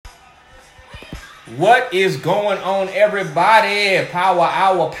What is going on, everybody? Power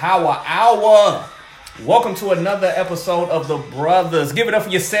Hour, Power Hour. Welcome to another episode of The Brothers. Give it up for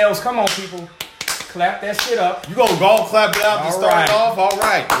yourselves. Come on, people. Clap that shit up. You gonna golf clap it out to start it off? All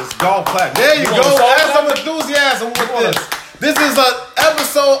right, let's golf clap. There you go. Add some enthusiasm with this. This is an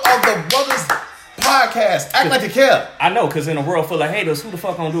episode of The Brothers Podcast. Act like you care. I know, because in a world full of haters, who the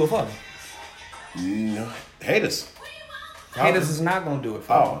fuck gonna do it for me? No, haters. Haters is not gonna do it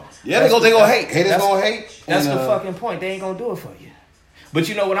for me. Yeah, they gonna hate. Haters gonna hate. That's the fucking point. They ain't gonna do it for you. But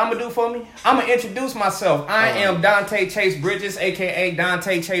you know what I'm gonna do for me? I'm gonna introduce myself. I am Dante Chase Bridges, aka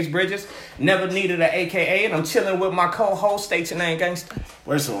Dante Chase Bridges. Never needed an AKA, and I'm chilling with my co-host. State your name, gangster.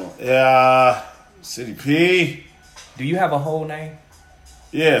 Where's the one? Yeah, City P. Do you have a whole name?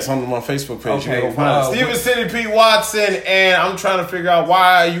 Yeah, it's on my Facebook page. Okay, you can find it. Steven City P. Watson, and I'm trying to figure out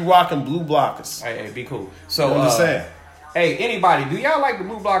why are you rocking blue blockers. Hey, be cool. So, you understand? Hey, anybody, do y'all like the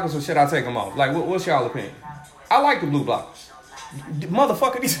blue blockers or should I take them off? Like, what's y'all opinion? I like the blue blockers.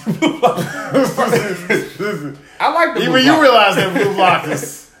 Motherfucker, these are blue blockers. I like the blue blockers. Even you realize they're blue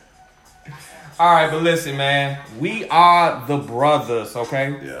blockers. All right, but listen, man. We are the brothers,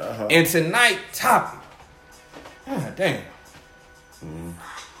 okay? Yeah. And tonight topic. God damn.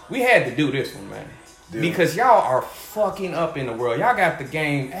 We had to do this one, man. Yeah. Because y'all are fucking up in the world. Y'all got the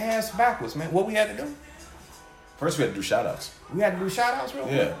game ass backwards, man. What we had to do? First, we had to do shout-outs. We had to do shout-outs real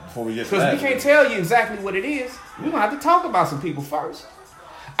quick? Yeah, before we get to that. Because we can't tell you exactly what it is. We're going to have to talk about some people first.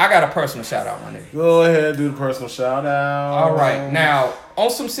 I got a personal shout-out, my nigga. Go ahead, do the personal shout-out. All right. Now, on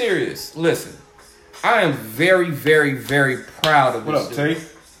some serious, listen. I am very, very, very proud of this. What up, Tate?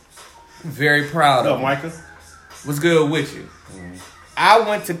 Very proud of him. What up, Micah? What's good with you? I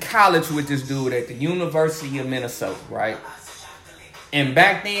went to college with this dude at the University of Minnesota, right? And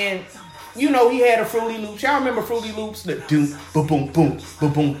back then, you know, he had a Fruity Loops. Y'all remember Fruity Loops? The doom, boom, boom, boom,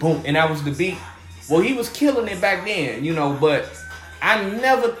 boom, boom, boom. And that was the beat. Well, he was killing it back then, you know, but I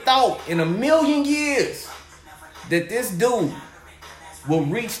never thought in a million years that this dude will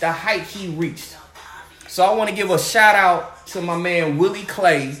reach the height he reached. So I want to give a shout out to my man, Willie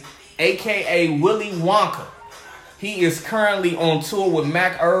Clay, a.k.a. Willie Wonka. He is currently on tour with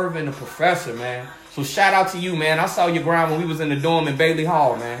Mac Irv and the Professor, man. So shout out to you, man. I saw your grind when we was in the dorm in Bailey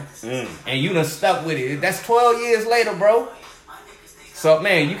Hall, man. And you done stuck with it. That's 12 years later, bro. So,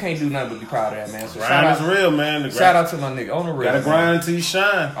 man, you can't do nothing but be proud of that, man. So grind is real, man. Shout out to my nigga. On the real, gotta grind until you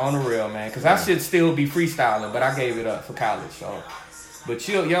shine. On the real, man. Because I should still be freestyling, but I gave it up for college, so. But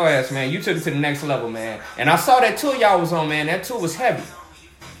your ass, man, you took it to the next level, man. And I saw that tour y'all was on, man. That tour was heavy.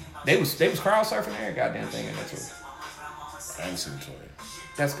 They was crowd surfing every goddamn thing in that tour. I ain't seen the tour.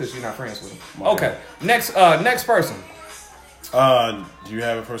 That's because you're not friends with him. Okay, next person. Do you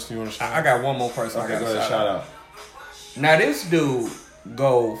have a person you want to shout out? I got one more person. Okay, go ahead, shout out. Now this dude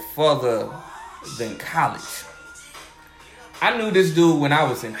go further than college. I knew this dude when I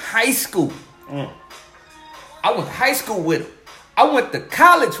was in high school. I went to high school with him. I went to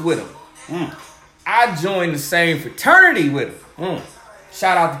college with him. I joined the same fraternity with him.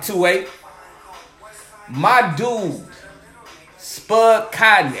 Shout out to 2-8. My dude, Spud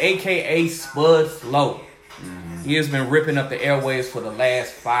Cotton, a.k.a. Spud Flow. He has been ripping up the airwaves for the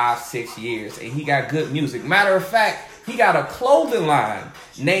last 5-6 years, and he got good music. Matter of fact, he got a clothing line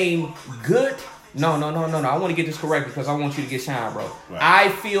named Good. No. I want to get this correct because I want you to get shine, bro. Right. I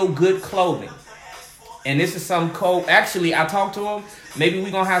Feel Good Clothing. And this is some cold. Actually, I talked to him. Maybe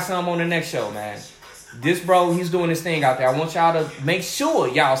we're going to have some on the next show, man. This bro, he's doing this thing out there. I want y'all to make sure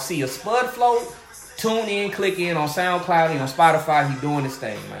y'all see a Spud Flow. Tune in, click in on SoundCloud and on Spotify. He's doing this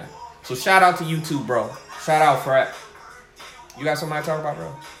thing, man. So shout out to you too, bro. Shout out, Frat. You got somebody to talk about,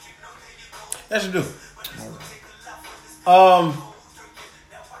 bro? Yes, you do.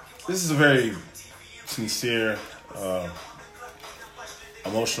 This is a very sincere,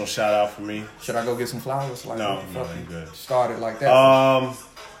 emotional shout out for me. Should I go get some flowers? Like, no, I'm good. Started like that.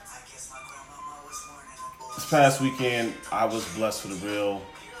 This past weekend, I was blessed with a real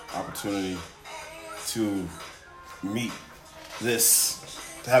opportunity to meet this,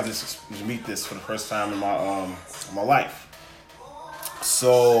 to meet this for the first time in my life.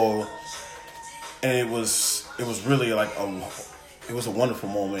 So, and it was really like it was a wonderful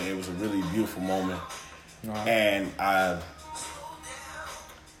moment. It was a really beautiful moment, and I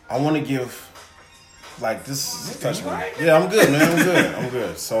want to give. Like, this is touching me. Yeah, I'm good, man. I'm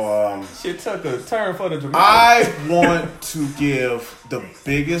good. So, shit took a turn for the dramatic. I want to give the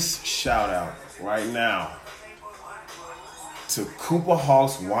biggest shout out right now to Cooper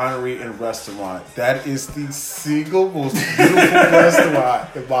Hawk's Winery and Restaurant. That is the single most beautiful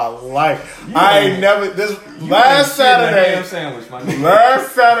restaurant in my life. I ain't never last Saturday. Sandwich, my nigga.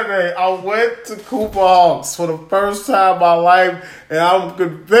 Last Saturday, I went to Cooper Hawk's for the first time in my life, and I'm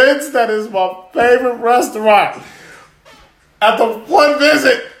convinced that it's my favorite restaurant. After one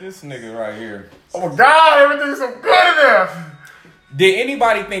visit, This nigga right here. oh my God, everything's so good in there. Did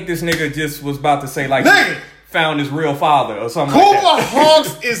anybody think this nigga just was about to say like Nigga. found his real father or something Cooper like that?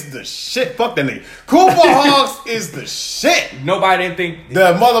 Hawk's is the shit. Fuck that nigga. Cooper Hawk's is the shit. Nobody didn't think.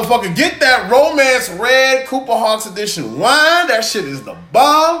 The motherfucker, get that Romance Red Cooper Hawk's edition wine. That shit is the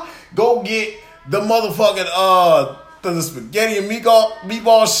bomb. Go get the motherfucking the spaghetti and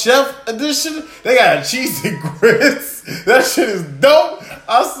meatball chef edition. They got a cheesy grits. That shit is dope.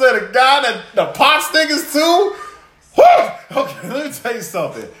 I said to God that the pot stickers too. Whew. Okay, let me tell you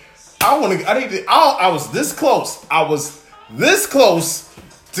something. I was this close. I was this close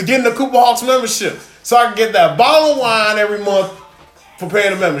to getting the Cooper Hawk's membership, so I can get that bottle of wine every month for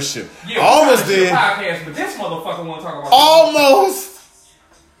paying the membership. Yeah, I almost did. Podcast, but this motherfucker want to talk about. Almost.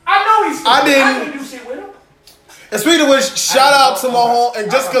 I know he's. I didn't. I didn't do shit with him. And speaking of which, shout out to my home.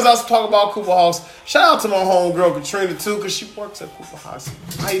 And just because I was talking about Cooper Hawk's, shout out to my homegirl Katrina too, because she works at Cooper Hawk's.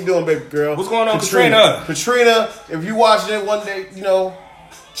 How you doing, baby girl? What's going on, Katrina? Katrina, if you watching it one day,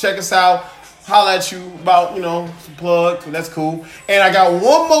 check us out. Holla at you about, some plug. That's cool. And I got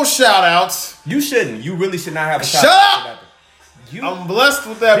one more shout out. You shouldn't. You really should not have a Shut shout up! I'm blessed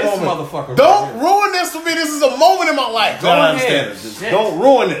with that This moment. motherfucker Don't right here. ruin this for me. This is a moment in my life. Go Don't ahead. understand this. Don't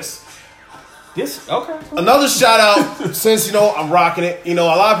ruin this. This okay. Another shout out, since I'm rocking it. A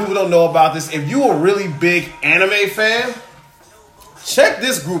lot of people don't know about this. If you a really big anime fan, check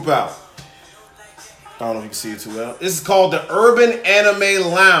this group out. I don't know if you can see it too well. This is called the Urban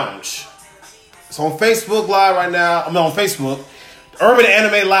Anime Lounge. It's on Facebook Live right now. I'm on Facebook. Urban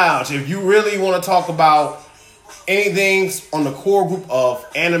Anime Lounge. If you really want to talk about anything on the core group of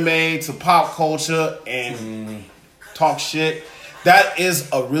anime to pop culture and talk shit, that is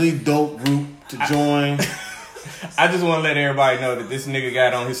a really dope group to join. I just want to let everybody know that this nigga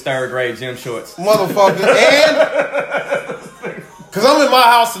got on his 3rd grade gym shorts. Motherfucker. And because I'm in my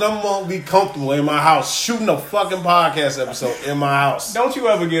house and I'm going to be comfortable in my house shooting a fucking podcast episode in my house. Don't you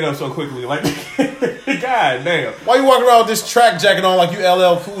ever get up so quickly. Like, god damn. Why you walking around with this track jacket on like you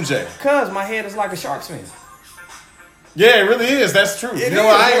LL Cool J? Cause my head is like a shark's fin. Yeah, it really is. That's true. It I ain't is. going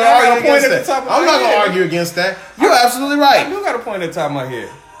to I got a argue point against at the top that. of I'm my not going to head. argue against that. You're absolutely I right. do got a point at the top of my head.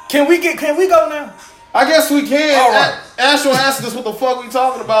 Can we go now? I guess we can. All right. Ash will ask us what the fuck we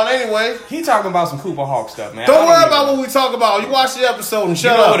talking about anyway. He talking about some Cooper Hawk stuff, man. Don't worry about what we talk about. You watch the episode and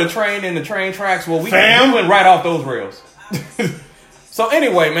shut you know up. the train and the train tracks. Well, we Fam. went right off those rails. So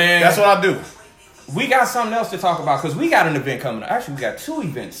anyway, man, That's what I do. we got something else to talk about because we got an event coming up. Actually, we got 2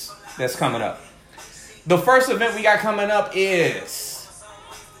 events that's coming up. The first event we got coming up is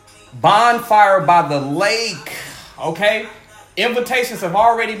Bonfire by the Lake. Okay, invitations have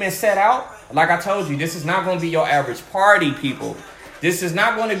already been set out. Like I told you, this is not going to be your average party, people. This is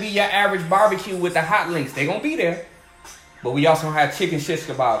not going to be your average barbecue with the hot links. They're going to be there. But we also have chicken shish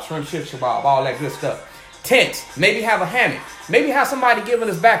kebab, shrimp shish kebab, all that good stuff. Tent. Maybe have a hammock. Maybe have somebody giving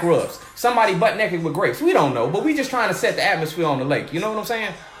us back rubs. Somebody butt naked with grapes. We don't know. But we just trying to set the atmosphere on the lake. You know what I'm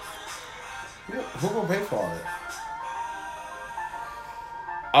saying? Who gonna pay for all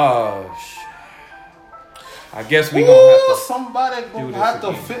that? I guess we gonna have to. Somebody gonna this have to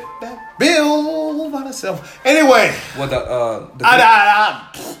again. fit that bill by themselves. Anyway, Well,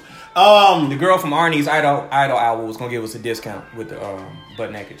 the girl from Arnie's Idol Hour was gonna give us a discount with the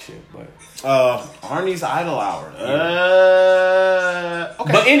butt naked shit, but Arnie's Idol Hour.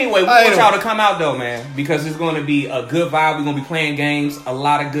 Okay. But anyway, we want y'all to come out though, man, because it's gonna be a good vibe. We're gonna be playing games, a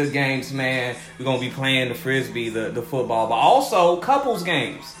lot of good games, man. We're gonna be playing the frisbee, the football, but also couples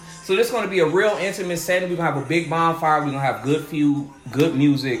games. So this is going to be a real intimate setting. We're going to have a big bonfire. We're going to have good food, good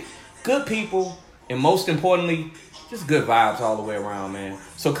music, good people, and most importantly, just good vibes all the way around, man.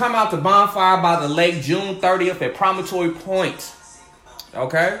 So come out to Bonfire by the Lake June 30th at Promontory Point.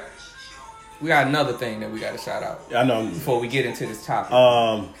 Okay? We got another thing that we got to shout out. I know. Before we get into this topic.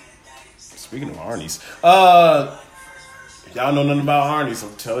 Speaking of Arnie's, y'all know nothing about Arnie's,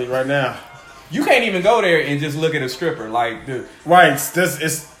 I'm telling you right now. You can't even go there and just look at a stripper. Like, dude. Right,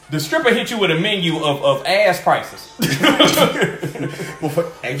 it's the stripper hit you with a menu of ass prices.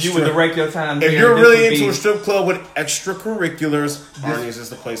 And you would direct your time there. If you're really into a strip club with extracurriculars, Arnie's is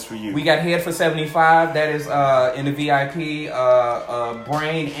the place for you. We got head for $75. That is in the VIP,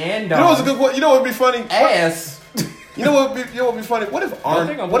 brain and dome. You know what's a good one? You know what would be funny? Ass. You know what would be funny? What if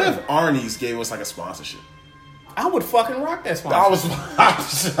Arnie's Arnie's gave us like a sponsorship? I would fucking rock that sponsor.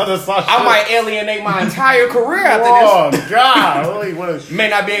 I might alienate my entire career after this. Oh God! May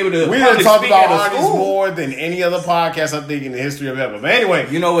not be able to. We done talked about artists more than any other podcast I think in the history of ever. But anyway,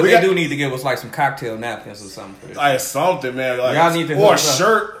 you know what they do need to give us like some cocktail napkins or something for this. Like something, man. Like, y'all need to or a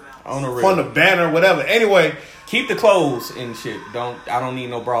shirt on the banner, whatever. Anyway, keep the clothes and shit. I don't need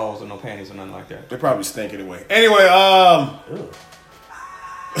no bras or no panties or nothing like that. They probably stink anyway. Anyway,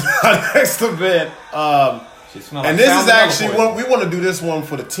 next event, and this is actually we want to do this one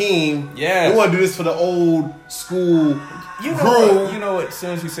for the team. Yeah, we want to do this for the old school crew. You know what? As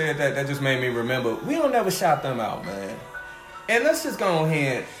soon as you said that just made me remember. We don't never shout them out, man. And let's just go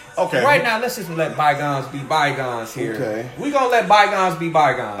ahead. Okay. Right now, let's just let bygones be bygones here. Okay. We gonna let bygones be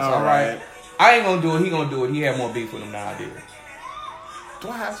bygones. All right. I ain't gonna do it. He gonna do it. He had more beef with him than I did. Do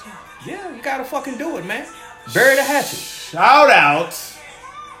I have to? Yeah, you gotta fucking do it, man. Bury the hatchet. Shout out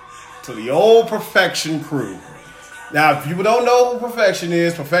to the old Perfection crew. Now, if you don't know who Perfection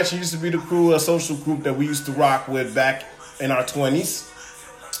is, Perfection used to be the crew, a social group that we used to rock with back in our 20s.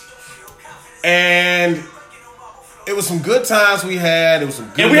 And it was some good times we had. It was some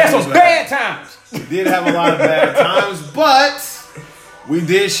good and we had some bad times. We did have a lot of bad times, but we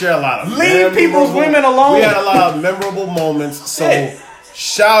did share a lot of leave people's women alone. We had a lot of memorable moments. So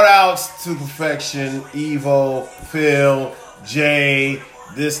shout outs to Perfection, Evo, Phil, Jay,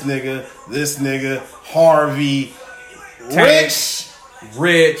 this nigga, Harvey,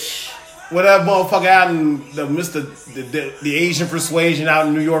 Rich, whatever motherfucker out in the Asian Persuasion out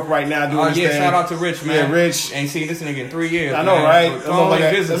in New York right now doing this thing. Shout out to Rich, man. Yeah, Rich. Ain't seen this nigga in 3 years. I know, man. right? That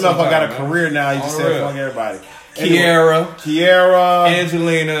motherfucker got a career now. He just said fuck everybody. Kiara,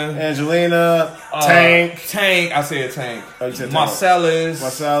 Angelina, Tank. I said Tank. Oh, you said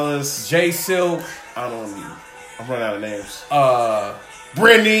Marcellus, J Silk. I don't know. I'm running out of names.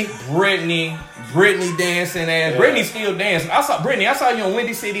 Brittany dancing ass. Yeah. Brittany still dancing. I saw you on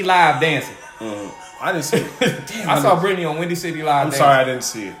Windy City Live dancing. I didn't see it. Damn, I saw Brittany on Windy City Live dancing. Sorry, I didn't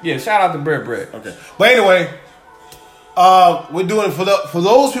see it. Yeah, shout out to Brett. Okay. But anyway, we're doing for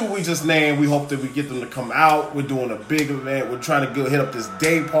those people we just named, we hope that we get them to come out. We're doing a big event. We're trying to hit up this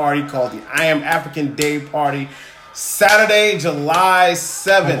day party called the I Am African Day Party. Saturday, July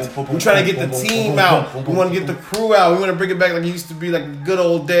 7th. We're trying to get the team out. We want to get the crew out. We want to bring it back like it used to be, like the good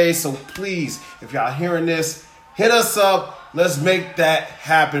old days. So please, if y'all hearing this, hit us up. Let's make that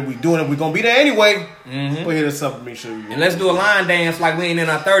happen. We doing it. We're going to be there anyway. Mm-hmm. But hit us up and make sure and let's do a line dance like we ain't in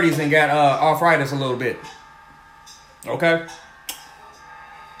our 30s and got arthritis a little bit. Okay?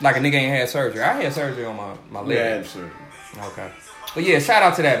 Like a nigga ain't had surgery. I had surgery on my leg. Yeah, I had surgery. Okay. But yeah, shout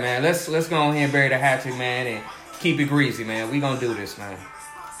out to that, man. Let's go ahead and bury the hatchet, man, and keep it greasy, man. We gonna do this, man.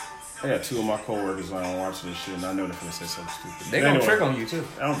 I got two of my coworkers on watching this shit, and I know they're gonna say something stupid. They're gonna trick on you too.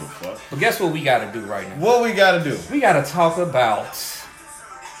 I don't give a fuck. But guess what we gotta do right now? What we gotta do? We gotta talk about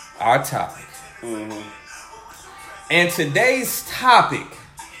our topic. Mm-hmm. And today's topic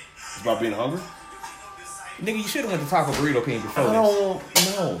is about being hungry. Nigga, you should have went to Taco Burrito King before I don't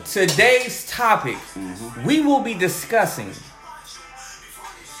know. Today's topic, we will be discussing.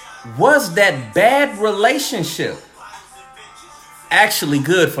 Was that bad relationship actually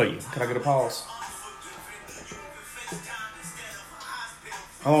good for you? Can I get a pause?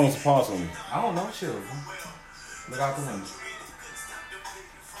 How long is the pause on me? I don't know. Chill. Look out the window.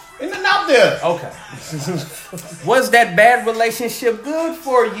 Ain't nothing out there. Okay. Was that bad relationship good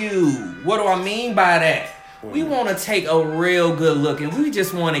for you? What do I mean by that? We want to take a real good look, and we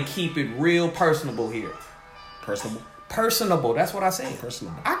just want to keep it real personable here. Personable. That's what I said.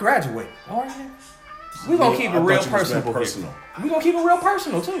 Personable. I graduated. All right, man. We're going to keep it real personable here. We're going to keep it real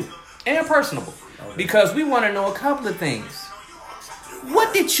personal, too. And personable. Okay. Because we want to know a couple of things.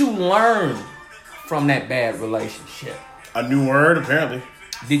 What did you learn from that bad relationship? A new word, apparently.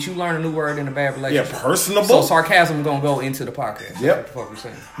 Did you learn a new word in a bad relationship? Yeah, personable. So sarcasm going to go into the podcast. Yep. What the fuck we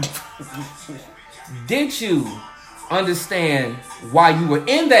saying? Did you understand why you were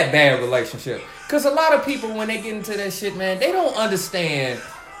in that bad relationship? Because a lot of people, when they get into that shit, man, they don't understand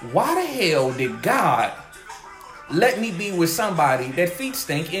why the hell did God let me be with somebody that feet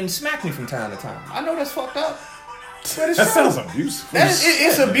stink and smack me from time to time. I know that's fucked up, but it's that sounds abusive.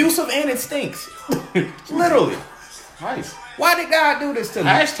 It's abusive and it stinks. Literally. Nice. Why did God do this to me?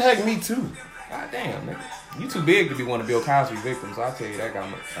 Hashtag me too. God damn, nigga. You too big to be one of Bill Cosby's victims. I'll tell you that guy.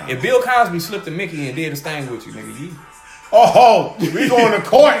 If Bill Cosby slipped a Mickey and did his thing with you, nigga, you. Oh, we going to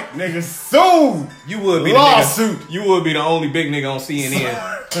court, nigga, soon. You would be lawsuit. The nigga, you would be the only big nigga on CNN.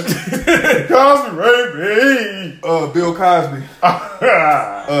 Cosby, baby. Bill Cosby.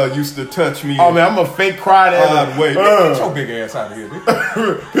 Used to touch me. Oh man, I'm a fake cry that. Wait, get your big ass out of here, dude.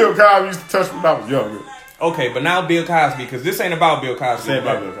 Bill Cosby used to touch me when I was younger. Okay, but now Bill Cosby, because this ain't about Bill Cosby. Say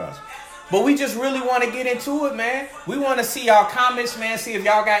about Bill Cosby. But we just really want to get into it, man. We want to see y'all comments, man. See if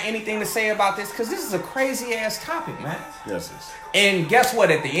y'all got anything to say about this, because this is a crazy ass topic, man. Yes, it's. And guess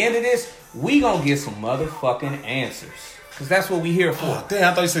what? At the end of this, we gonna get some motherfucking answers. Because that's what we here for. Oh,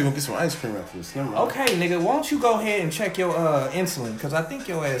 damn, I thought you said you were going to get some ice cream after this. Never mind. Okay, nigga, why don't you go ahead and check your insulin? Because I think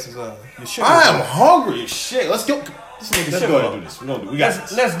your ass is your sugar. I am hungry as shit. Let's go. This nigga Let's go ahead and do this. We got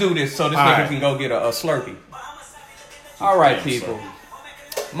this. Let's do this so this All nigga right. can go get a Slurpee. All right, Damn, people.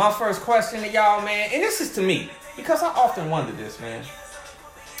 Slurpee. My first question to y'all, man, and this is to me, because I often wonder this, man.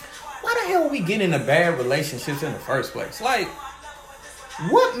 Why the hell we get into bad relationships in the first place? Like,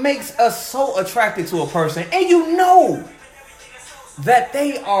 what makes us so attracted to a person and you know that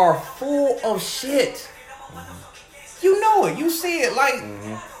they are full of shit? You know it. You see it. Like,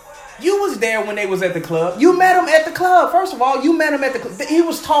 you was there when they was at the club. You met him at the club. First of all, you met him at the club. He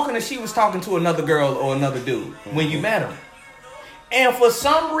was talking she was talking to another girl or another dude when you met him. And for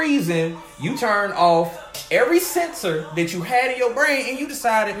some reason, you turned off every sensor that you had in your brain and you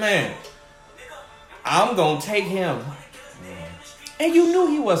decided, man, I'm going to take him. And you knew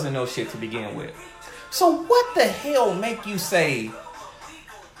he wasn't no shit to begin with. So what the hell make you say,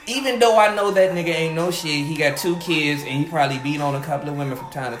 even though I know that nigga ain't no shit, he got 2 kids and he probably beat on a couple of women from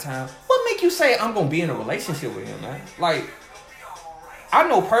time to time, what make you say I'm going to be in a relationship with him, man? Like, I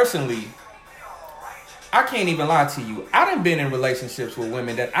know personally, I can't even lie to you. I done been in relationships with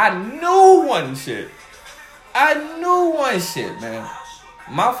women that I knew wasn't shit. I knew one shit, man.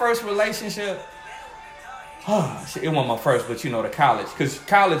 My first relationship, it wasn't my first, but you know, the college. Because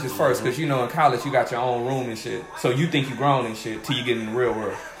college is first, because you know in college you got your own room and shit. So you think you grown and shit till you get in the real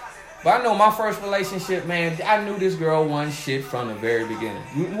world. But I know my first relationship, man, I knew this girl wasn't shit from the very beginning.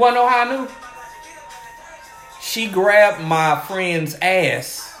 You wanna know how I knew? She grabbed my friend's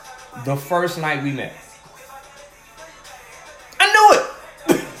ass the first night we met. I knew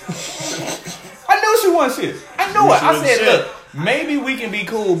it. I knew she wasn't shit. I knew it. I said, look, maybe we can be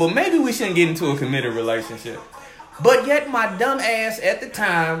cool, but maybe we shouldn't get into a committed relationship. But yet my dumb ass at the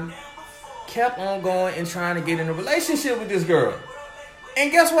time kept on going and trying to get in a relationship with this girl. And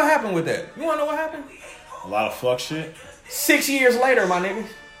guess what happened with that? You want to know what happened? A lot of fuck shit. 6 years later, my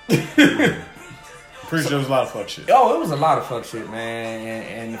nigga. Pretty sure it was a lot of fuck shit. Oh, it was a lot of fuck shit, man.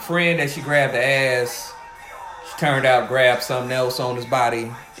 And the friend that she grabbed the ass, she turned out grabbed something else on his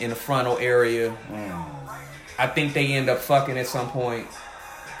body in the frontal area. I think they end up fucking at some point.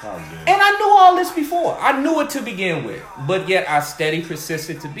 Probably did. And I knew all this before. I knew it to begin with. But yet I steady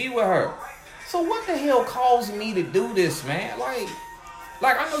persisted to be with her. So what the hell caused me to do this, man? Like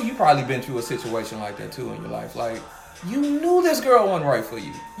I know you probably been through a situation like that too in your life. Like, you knew this girl wasn't right for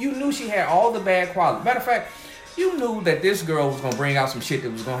you. You knew she had all the bad qualities. Matter of fact, you knew that this girl was going to bring out some shit that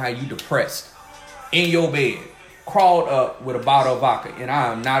was going to have you depressed in your bed, crawled up with a bottle of vodka. And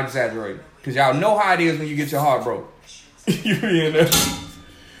I am not exaggerating. Because y'all know how it is when you get your heart broke. You be in there.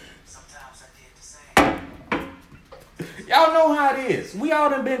 Y'all know how it is. We all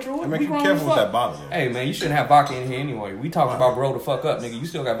done been through it. I mean, we be careful with that bottle. Hey, man, you shouldn't have vodka in here anyway. We talking about grow the fuck up, nigga. You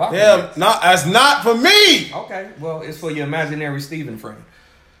still got vodka in Yeah, here. that's not for me. Okay, well, it's for your imaginary Steven friend.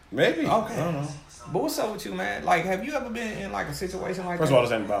 Maybe. Okay. I don't know. But what's up with you, man? Like, have you ever been in like a situation like First that? of all,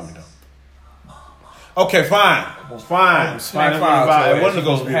 this ain't about me though. Okay, fine. Fine. Smack Fine. fire. It wasn't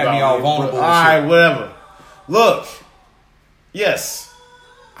supposed to be Had about me all me. vulnerable All and right, shit. whatever. Look. Yes.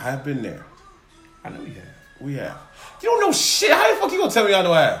 I've been there. I know you have. We have. You don't know shit. How the fuck you gonna tell me I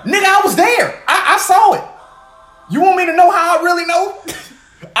know I have? Nigga, I was there. I saw it. You want me to know how I really know?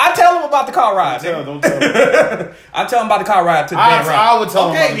 I tell him about the car ride. Don't tell me. I tell him about the car ride to the damn ride. I would tell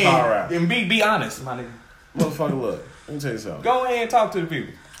him about the car ride. Then be honest, my nigga. Motherfucker, look. Let me tell you something. Go ahead and talk to the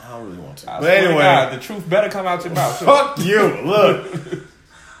people. I don't really want to. I But swear to anyway. God, the truth better come out your mouth. Fuck you. Look.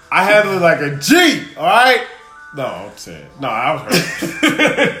 I handled it like a G. Alright? No, I'm saying. No, I was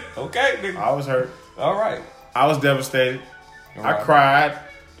hurt. Okay, nigga. I was hurt. All right. I was devastated. All I right. cried.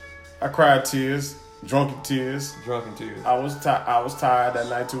 I cried tears. Drunken tears. Drunken tears. I was tired that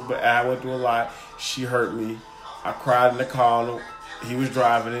night too, but I went through a lot. She hurt me. I cried in the car. He was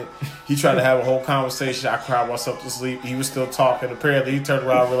driving it. He tried to have a whole conversation. I cried myself to sleep. He was still talking. Apparently, he turned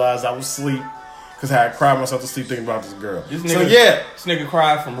around and realized I was asleep because I had cried myself to sleep thinking about this girl. This This nigga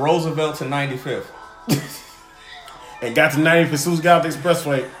cried from Roosevelt to 95th. And got to 90th as soon as we got off the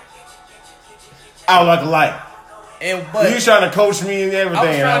expressway. I was like a light. But You was trying to coach me and everything. I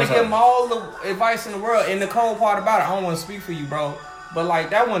was trying to like, give him all the advice in the world. And the cold part about it, I don't want to speak for you, bro. But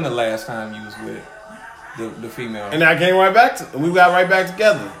like, that wasn't the last time you was with the female. And I came right back we got right back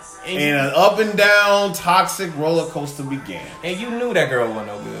together. And And an up and down toxic roller coaster began. And you knew that girl wasn't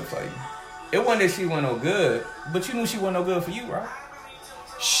no good for you. It wasn't that she wasn't no good, but you knew she wasn't no good for you, right?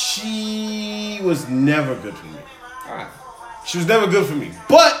 She was never good for me. All right. She was never good for me.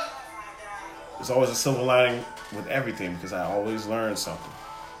 But there's always a silver lining with everything because I always learn something.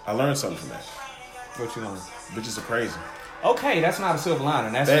 I learned something from that. What you learned? Bitches are crazy. Okay, that's not a silver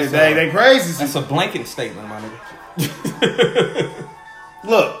lining. That's they crazy. That's a blanket statement, my nigga.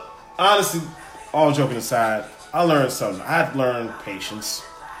 Look, honestly, all joking aside, I learned something. I had to learn patience.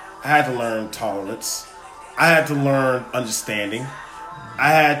 I had to learn tolerance. I had to learn understanding. I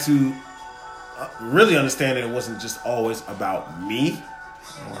had to really understand that it wasn't just always about me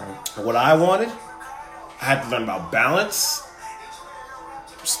or what I wanted. I had to learn about balance.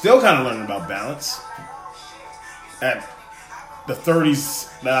 Still kind of learning about balance. At the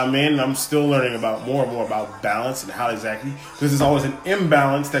 30s that I'm in, I'm still learning about more and more about balance and how exactly, because there's always an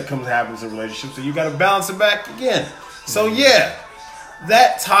imbalance that happens in relationships, so you got to balance it back again. So yeah,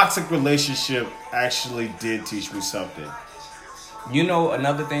 that toxic relationship actually did teach me something. You know,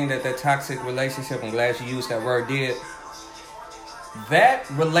 another thing that toxic relationship, I'm glad you used that word, did. That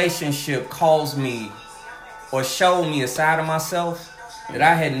relationship caused me or showed me a side of myself that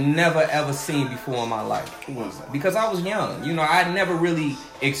I had never ever seen before in my life. What was that? Because I was young. You know, I'd never really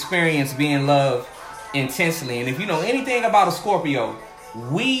experienced being loved intensely. And if you know anything about a Scorpio,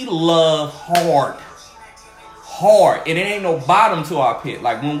 we love hard. Hard. And it ain't no bottom to our pit.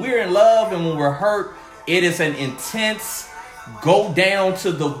 Like when we're in love and when we're hurt, it is an intense go down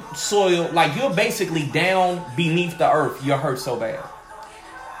to the soil. Like you're basically down beneath the earth. You're hurt so bad.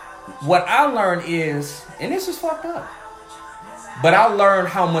 What I learned is, and this is fucked up, but I learned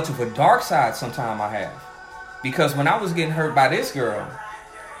how much of a dark side sometimes I have. Because when I was getting hurt by this girl,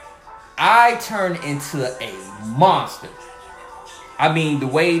 I turned into a monster. I mean, the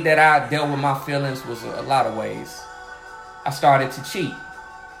way that I dealt with my feelings was a lot of ways. I started to cheat.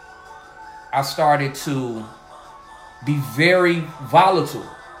 I started to be very volatile,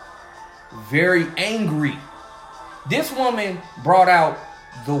 very angry. This woman brought out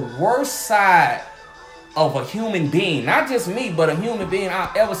the worst side of a human being. Not just me, but a human being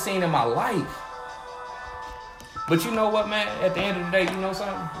I've ever seen in my life. But you know what, man? At the end of the day, you know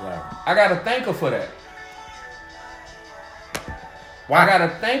something? Right. I got to thank her for that. Why? I got to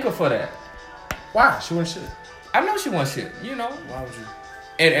thank her for that. Why? She wasn't shit. I know she wasn't shit, you know. Why would you?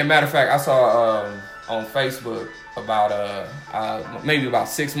 And matter of fact, I saw on Facebook about maybe about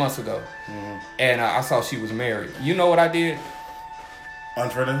 6 months ago, and I saw she was married. You know what I did?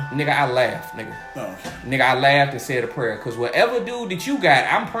 Unfriended? Nigga, I laughed, nigga. Oh, okay. Nigga, I laughed and said a prayer. Because whatever dude that you got,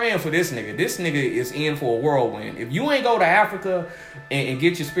 I'm praying for this nigga. This nigga is in for a whirlwind. If you ain't go to Africa and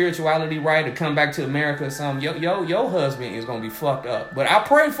get your spirituality right or come back to America or something, your husband is going to be fucked up. But I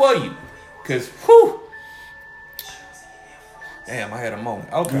pray for you. Because, whew. Damn, I had a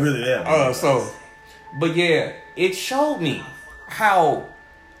moment. Okay. You really did. But yeah, it showed me how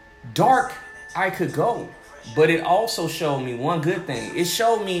dark I could go. But it also showed me one good thing. It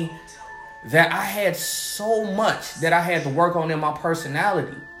showed me that I had so much that I had to work on in my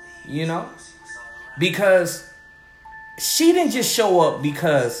personality, you know? Because she didn't just show up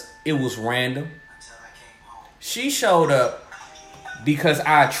because it was random. She showed up because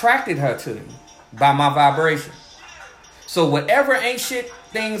I attracted her to me by my vibration. So whatever ain't shit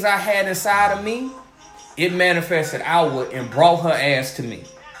things I had inside of me, it manifested outward and brought her ass to me.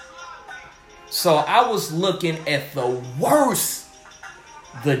 So I was looking at the worst,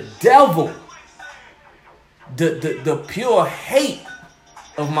 the devil, the pure hate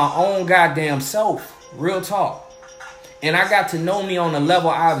of my own goddamn self. Real talk. And I got to know me on a level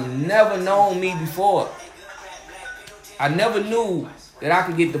I've never known me before. I never knew that I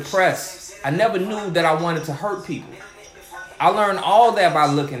could get depressed. I never knew that I wanted to hurt people. I learned all that by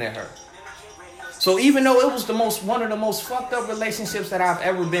looking at her. So even though it was one of the most fucked up relationships that I've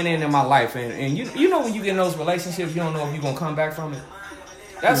ever been in my life, and you know when you get in those relationships, you don't know if you're gonna come back from it.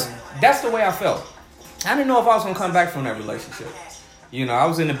 That's the way I felt. I didn't know if I was gonna come back from that relationship. You know, I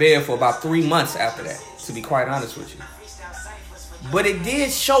was in the bed for about 3 months after that, to be quite honest with you. But it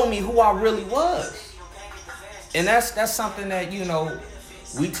did show me who I really was. And that's something that, you know,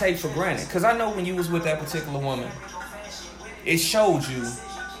 we take for granted. Because I know when you was with that particular woman, it showed you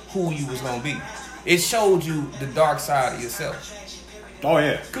who you was gonna be. It showed you the dark side of yourself. Oh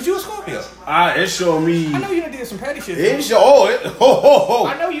yeah, cause you a Scorpio. It showed me. I know you done did some petty shit. It showed.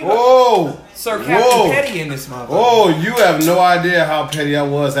 I know you. Sir Captain Petty in this motherfucker. Oh, you have no idea how petty I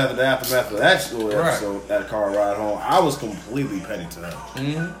was after the aftermath of that story episode. That car ride home, I was completely petty to her.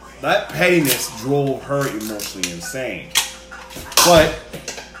 Mm-hmm. That pettiness drove her emotionally insane. But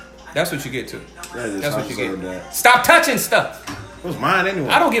that's what you get to. That's what you get. Stop touching stuff. It was mine anyway.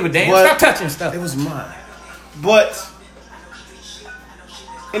 I don't give a damn. But Stop touching stuff. It was mine. But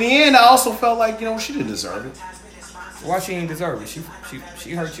in the end, I also felt like, she didn't deserve it. Why she didn't deserve it? She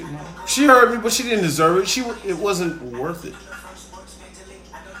hurt you, man. She hurt me, but she didn't deserve it. It wasn't worth it.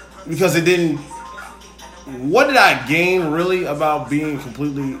 Because it didn't... What did I gain, really, about being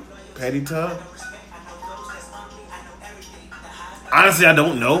completely petty to her? Honestly, I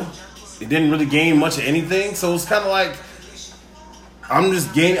don't know. It didn't really gain much of anything. So it's kind of like... I'm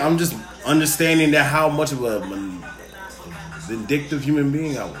just understanding that how much of a vindictive human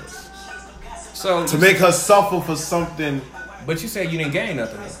being I was. So to make her suffer for something. But you said you didn't gain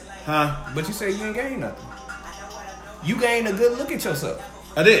nothing. Huh? But you said you didn't gain nothing. You gained a good look at yourself.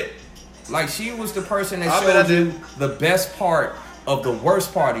 I did. Like she was the person that showed you the best part of the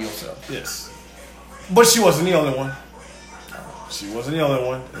worst part of yourself. Yes. But she wasn't the only one. She wasn't the only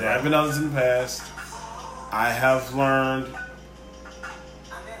one. There have been others in the past. I have learned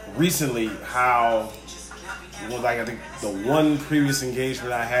recently how, I think the one previous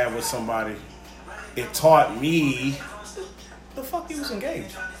engagement I had with somebody, it taught me. The fuck you was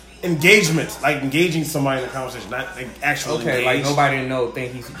engaged? Engagement, like engaging somebody in a conversation, not like actually. Okay, engaged. like nobody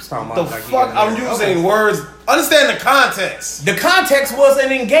think he was talking the about. The fuck, I'm using words. Understand the context. The context was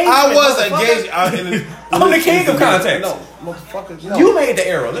an engagement. I was engaged. I'm the king of context. No, motherfucker. No. You made the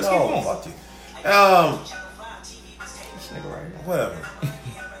error. Let's keep going. Fuck you. This nigga right here. Whatever.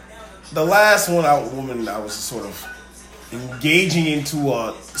 The last woman I was sort of engaging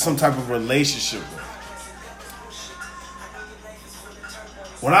into some type of relationship with.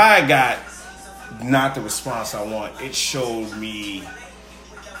 When I got not the response I want, it showed me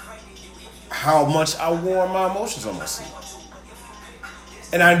how much I wore my emotions on my sleeve.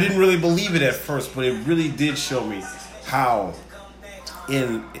 And I didn't really believe it at first, but it really did show me how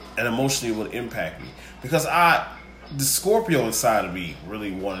and emotionally it would impact me. Because the Scorpio inside of me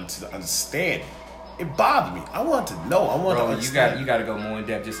really wanted to understand it. It bothered me. I wanted to know. I wanted to understand. You got to go more in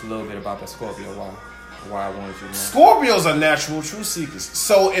depth just a little bit about the Scorpio. Why I wanted you to know. Scorpios are natural truth seekers.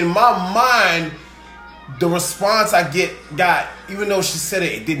 So in my mind, the response I got, even though she said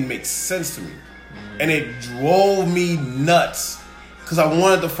it didn't make sense to me. And it drove me nuts. Because I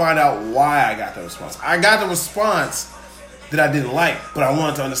wanted to find out why I got that response. I got the response that I didn't like, but I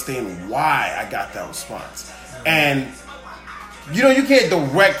wanted to understand why I got that response. And, you can't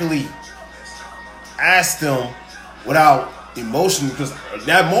directly ask them without emotion. Because at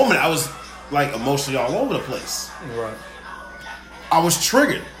that moment, I was like emotionally all over the place. Right. I was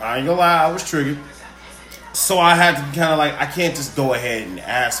triggered. I ain't gonna lie, I was triggered. So I had to kind of like, I can't just go ahead and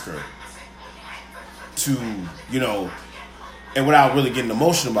ask her to, and without really getting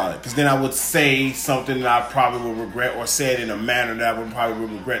emotional about it. Because then I would say something that I probably would regret, or say it in a manner that I would probably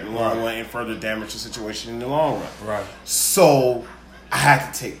regret in the long run and further damage the situation in the long run. Right. So I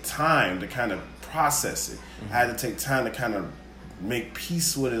had to take time to kind of process it. Mm-hmm. I had to take time to kind of make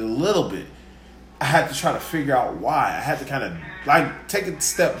peace with it a little bit. I had to try to figure out why. I had to kind of take a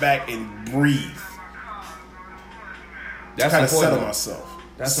step back and breathe. That's to kind of settle though. myself.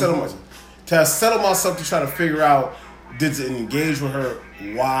 That's To settle myself to try to figure out, did it engage with her,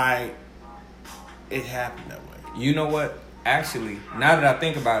 why it happened that way. You know what? Actually, now that I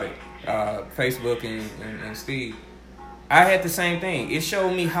think about it, Facebook and Steve, I had the same thing. It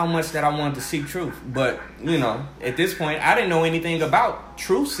showed me how much that I wanted to seek truth. But, at this point, I didn't know anything about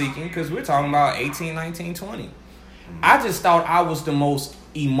truth seeking because we're talking about 18, 19, 20. I just thought I was the most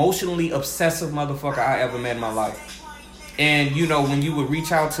emotionally obsessive motherfucker I ever met in my life. And, when you would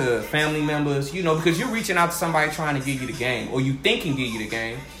reach out to family members, because you're reaching out to somebody trying to give you the game, or you think can give you the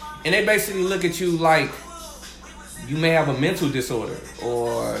game, and they basically look at you like you may have a mental disorder,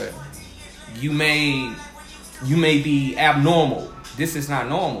 or you may be abnormal. This is not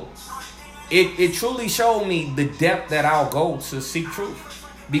normal. It truly showed me the depth that I'll go to seek truth.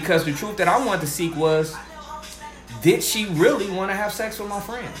 Because the truth that I wanted to seek was, did she really want to have sex with my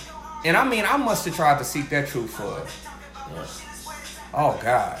friend? And I mean, I must have tried to seek that truth for, oh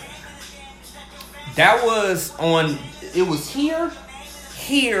God. That was it was here,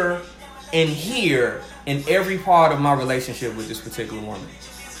 and here in every part of my relationship with this particular woman.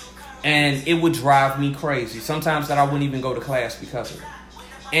 And it would drive me crazy. Sometimes that I wouldn't even go to class because of it.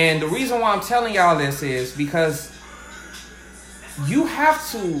 And the reason why I'm telling y'all this is because you have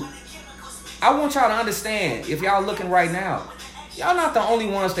to, I want y'all to understand, if y'all looking right now, y'all not the only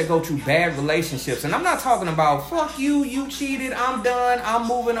ones that go through bad relationships. And I'm not talking about, fuck you, you cheated, I'm done, I'm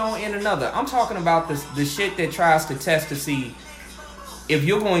moving on in another. I'm talking about the shit that tries to test to see if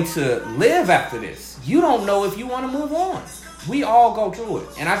you're going to live after this. You don't know if you want to move on. We all go through it.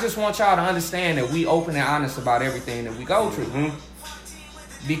 And I just want y'all to understand that we open and honest about everything that we go through. Mm-hmm.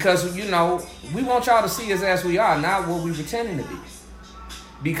 Because, you know, we want y'all to see us as we are, not what we pretending to be.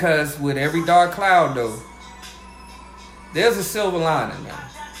 Because with every dark cloud, though, there's a silver lining, man.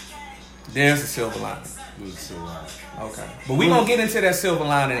 There's a silver lining. There's a silver lining. Okay. But we're going to get into that silver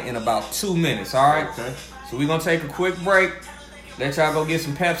lining in about 2 minutes, all right? Okay. So we're going to take a quick break. Let y'all go get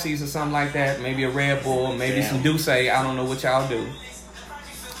some Pepsis or something like that. Maybe a Red Bull, maybe some Douce. I don't know what y'all do.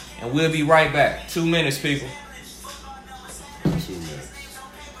 And we'll be right back. 2 minutes, people. 2 minutes.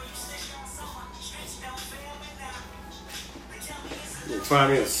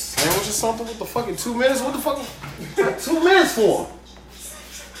 Find me a sandwich or something with the fucking 2 minutes? What the fuck? 2 minutes for?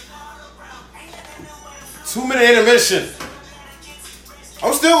 2 minute intermission.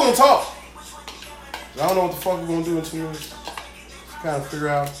 I'm still gonna talk. I don't know what the fuck we're gonna do in 2 minutes. Just kind of figure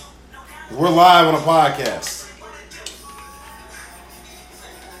out. We're live on a podcast.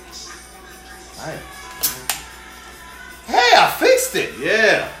 Alright. Hey, I fixed it.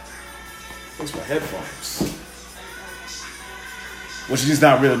 Yeah. Fixed my headphones. Which is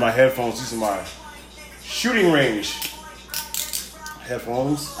not really my headphones. These are my shooting range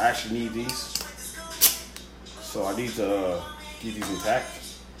headphones. I actually need these. So I need to keep these intact.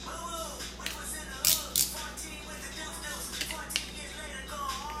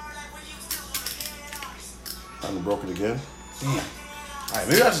 I'm broken again. Damn. Alright,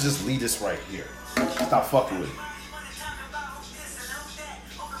 maybe I should just leave this right here. Stop fucking with it.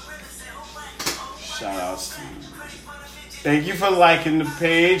 Shout outs to you. Thank you for liking the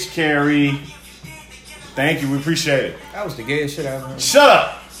page, Carrie. Thank you, we appreciate it. That was the gayest shit I've ever heard. Shut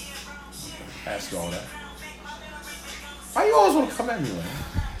up! Ask you all that. Why you always want to come at me, man?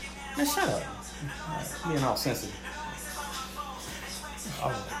 Man, shut up. Being all sensitive.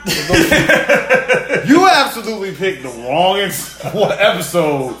 You absolutely picked the wrongest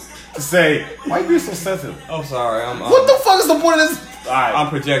episode to say, why you being so sensitive? I'm sorry. What the fuck is the point of this? All right. I'm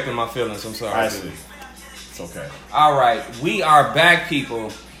projecting my feelings. I'm sorry. I see. It's okay. All right. We are back,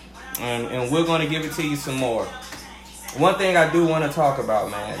 people. And we're going to give it to you some more. One thing I do want to talk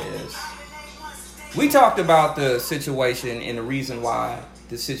about, man, is we talked about the situation and the reason why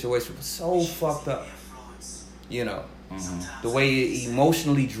the situation was so fucked up. You know, the way it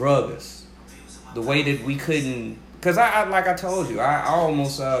emotionally drug us. The way that we couldn't... Because I like I told you, I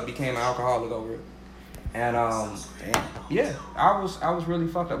almost became an alcoholic over it. And, damn. Yeah, I was really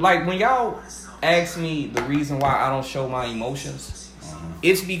fucked up. Like, when y'all ask me the reason why I don't show my emotions,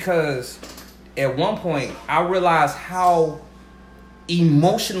 it's because at one point I realized how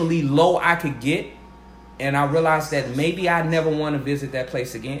emotionally low I could get, and I realized that maybe I never want to visit that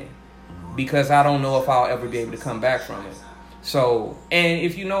place again because I don't know if I'll ever be able to come back from it. So, and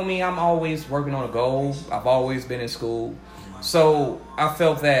if you know me, I'm always working on a goal. I've always been in school. So I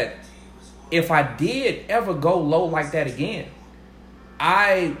felt that if I did ever go low like that again,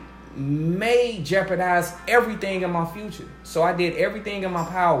 I may jeopardize everything in my future. So I did everything in my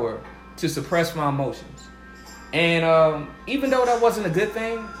power to suppress my emotions. And even though that wasn't a good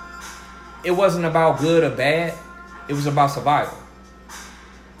thing, it wasn't about good or bad. It was about survival.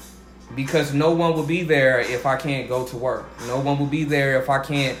 Because no one will be there if I can't go to work. No one will be there if I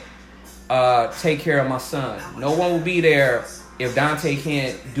can't take care of my son. No one will be there if Dante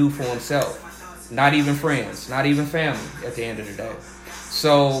can't do for himself. Not even friends, not even family at the end of the day.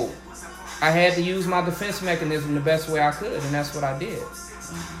 So I had to use my defense mechanism the best way I could, and that's what I did.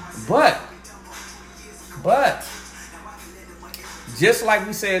 But just like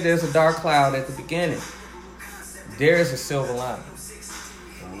we said, there's a dark cloud at the beginning. There is a silver lining.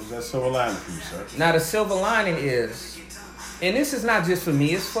 What was that silver lining for you, sir? Now, the silver lining is, and this is not just for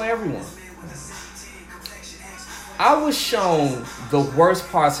me, it's for everyone. I was shown the worst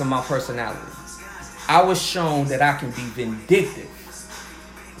parts of my personality. I was shown that I can be vindictive.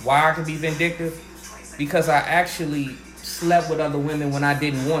 Why I can be vindictive? Because I actually slept with other women when I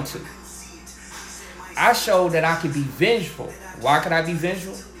didn't want to. I showed that I could be vengeful. Why could I be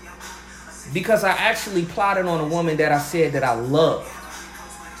vengeful? Because I actually plotted on a woman that I said that I loved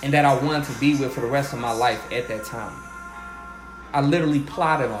and that I wanted to be with for the rest of my life at that time. I literally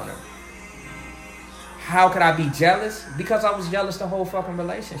plotted on her. How could I be jealous? Because I was jealous the whole fucking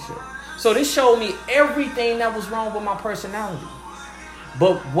relationship. So this showed me everything that was wrong with my personality.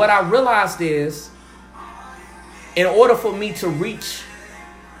 But what I realized is, in order for me to reach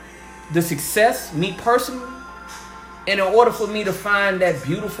the success, me personally, and in order for me to find that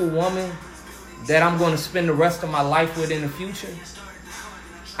beautiful woman that I'm going to spend the rest of my life with in the future,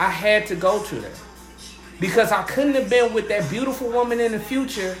 I had to go to that. Because I couldn't have been with that beautiful woman in the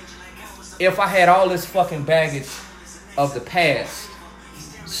future if I had all this fucking baggage of the past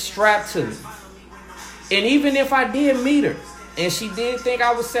strapped to me. And even if I did meet her, And she did think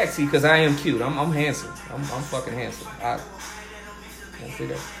I was sexy because I am cute. I'm handsome. I'm fucking handsome. I say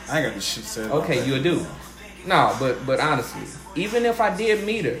that. I ain't got this shit said. Okay, you a dude. No, but honestly, even if I did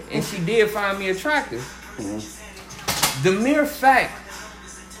meet her and she did find me attractive, the mere fact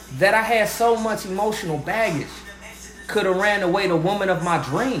that I had so much emotional baggage could have ran away the woman of my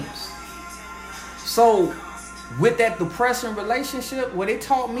dreams. So with that depressing relationship, what it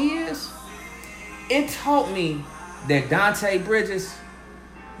taught me is, it taught me that Dante Bridges,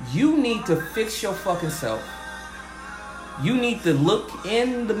 you need to fix your fucking self. You need to look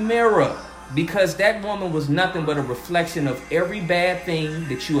in the mirror, because that woman was nothing but a reflection of every bad thing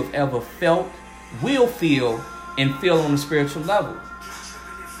that you have ever felt, will feel, and feel on a spiritual level.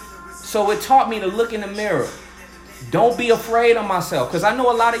 So it taught me to look in the mirror. Don't be afraid of myself, because I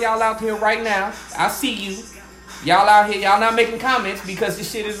know a lot of y'all out here right now. I see you. Y'all out here, y'all not making comments because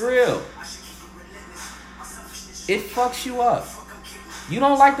this shit is real. It fucks you up. You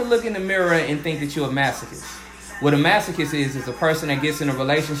don't like to look in the mirror and think that you're a masochist. What a masochist is a person that gets in a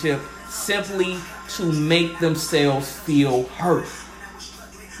relationship simply to make themselves feel hurt.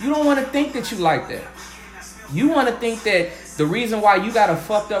 You don't want to think that you like that. You want to think that the reason why you got a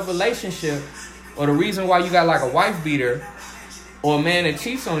fucked up relationship, or the reason why you got like a wife beater or a man that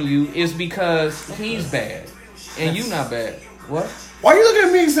cheats on you, is because he's bad and you not bad. What? Why are you looking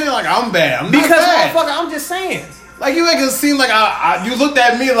at me saying like I'm bad? I'm because not bad. Motherfucker, I'm just saying. Like you make it seem like you looked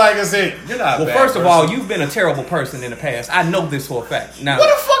at me like I said, you're not bad. Well, first of all, you've been a terrible person in the past. I know this for a fact. Now, what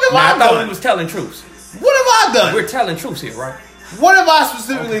the fuck have I I thought done? we was telling truths. What have I done? We're telling truths here, right? What have I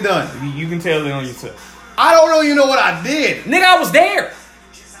specifically done? You can tell it on yourself. I don't know. You know what I did? Nigga, I was there.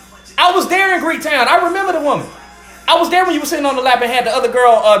 I was there in Greek Town. I remember the woman. I was there when you were sitting on the lap and had the other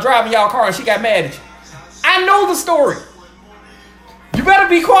girl driving y'all car and she got mad at you. I know the story. You better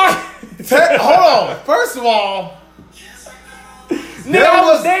be quiet. Hold on. First of all, nigga, I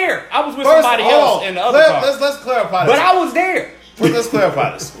was there. I was with somebody else in the other car. Let's clarify this. But I was there. Let's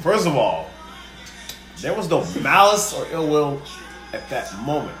clarify this. First of all, there was no malice or ill will at that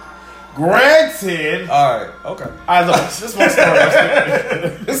moment. Granted. All right. Okay. This is my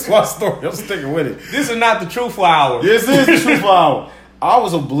story. This is my story. I'm sticking with it. This is not the truthful hour. This is the truthful hour. I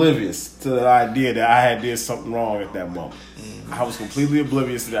was oblivious to the idea that I had did something wrong at that moment. I was completely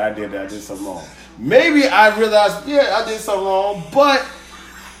oblivious to the idea that I did something wrong. Maybe I realized, I did something wrong, but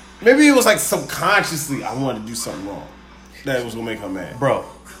maybe it was like subconsciously I wanted to do something wrong that was gonna make her mad. Bro,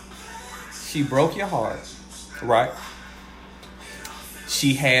 she broke your heart, right?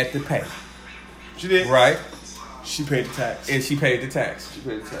 She had to pay. She did. Right? She paid the tax. And she paid the tax. She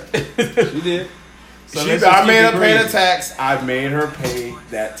paid the tax. She did. So I made her pay the tax. I made her pay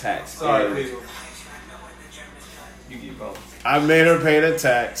that tax. Sorry, people. You keep going. I made her pay the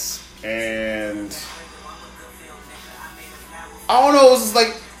tax, and I don't know. It was just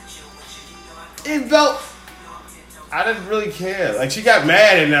like it felt. I didn't really care. Like she got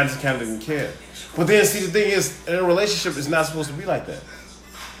mad, and I just kind of didn't care. But then, see, the thing is, in a relationship, it's not supposed to be like that.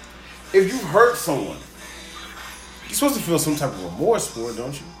 If you hurt someone, you're supposed to feel some type of remorse for it,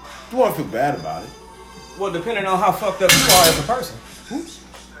 don't you? You want to feel bad about it. Well, depending on how fucked up you are as a person.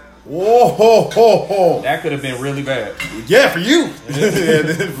 Whoa, ho, ho, ho. That could have been really bad. Yeah, for you.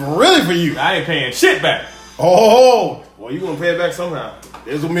 Really for you. I ain't paying shit back. Oh, well, you gonna pay it back somehow.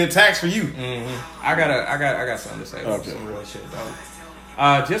 There's gonna be a tax for you. Mm-hmm. I got something to say. Okay. Some real shit,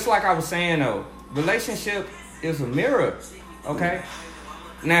 though. Just like I was saying, though, relationship is a mirror. Okay.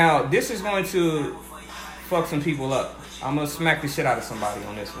 Now, this is going to fuck some people up. I'm gonna smack the shit out of somebody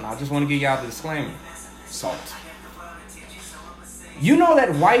on this one. I just want to give y'all the disclaimer. Salt. You know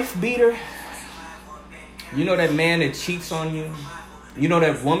that wife beater? You know that man that cheats on you? You know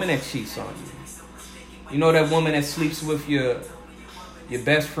that woman that cheats on you? You know that woman that sleeps with your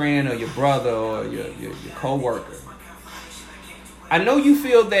best friend or your brother or your co-worker? I know you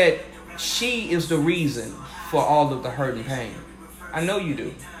feel that she is the reason for all of the hurt and pain. I know you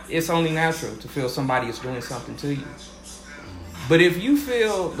do. It's only natural to feel somebody is doing something to you. But if you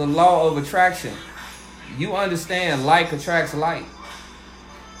feel the law of attraction, you understand like attracts like.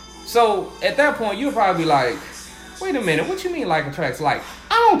 So at that point, you'll probably be like, wait a minute, what you mean like attracts like?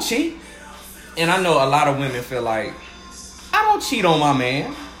 I don't cheat. And I know a lot of women feel like, I don't cheat on my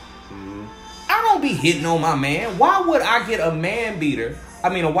man. I don't be hitting on my man. Why would I get a man beater? I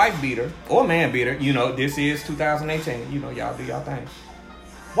mean, a wife beater or man beater. You know, this is 2018. You know, y'all do y'all thing.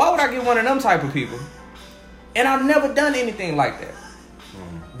 Why would I get one of them type of people? And I've never done anything like that.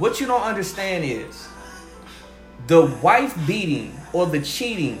 What you don't understand is the wife beating or the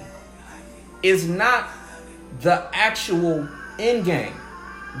cheating is not the actual end game.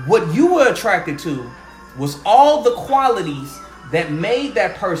 What you were attracted to was all the qualities that made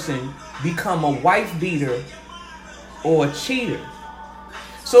that person become a wife beater or a cheater.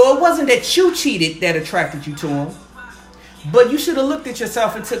 So it wasn't that you cheated that attracted you to him, but you should have looked at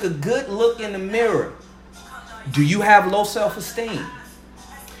yourself and took a good look in the mirror. Do you have low self-esteem?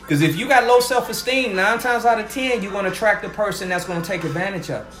 Because if you got low self-esteem, 9 times out of 10, you're going to attract the person that's going to take advantage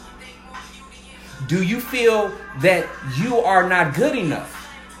of it. Do you feel that you are not good enough?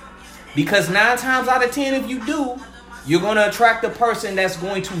 Because 9 times out of 10, if you do, you're going to attract the person that's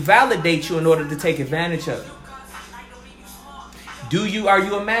going to validate you in order to take advantage of you. Are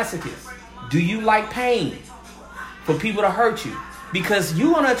you a masochist? Do you like pain for people to hurt you? Because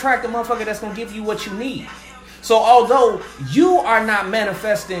you're going to attract the motherfucker that's going to give you what you need. So although you are not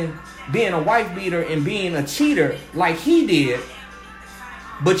manifesting being a wife beater and being a cheater like he did,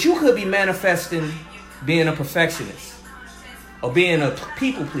 but you could be manifesting being a perfectionist or being a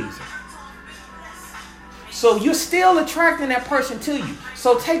people pleaser. So you're still attracting that person to you.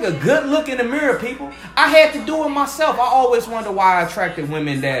 So take a good look in the mirror, people. I had to do it myself. I always wonder why I attracted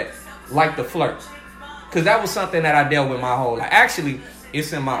women that like to flirt. Because that was something that I dealt with my whole life. Actually,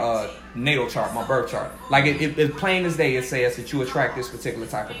 it's in my natal chart, my birth chart. Like, it plain as day, it says that you attract this particular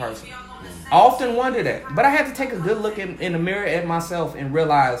type of person. I often wonder that. But I had to take a good look in the mirror at myself and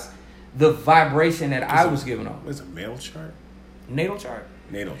realize the vibration that I was giving off. What's a male chart? Natal chart?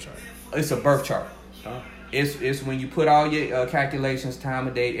 Natal chart. It's a birth chart. Oh. It's when you put all your calculations, time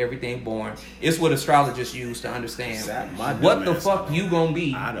of date, everything born. It's what astrologists use to understand what the fuck you gonna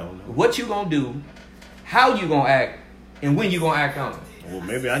be. I don't know. What you gonna do, how you gonna act, and when you gonna act on it. Well,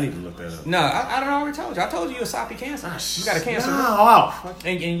 maybe I need to look that up. No, I done already told you. I told you you're a soppy cancer. You got a cancer. No, wow.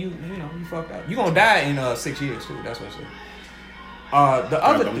 And you fucked up. You gonna die in 6 years too. That's what it said. The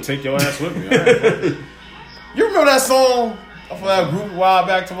other. I'm gonna take your ass with me. Right? You remember that song from that group a while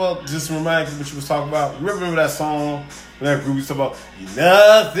back? Just remind me what you was talking about. You remember that song from that group? You talking about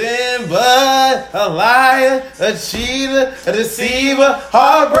nothing but a liar, a cheater, a deceiver,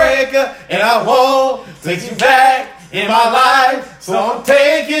 heartbreaker, and I won't take you back in my life. So I'm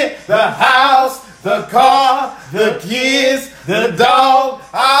taking the house, the car, the kids, the dog.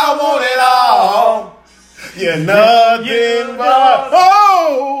 I want it all. You're nothing but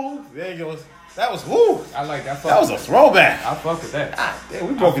there you go. That was woo. I like that. That was a throwback. I fuck with that. Damn,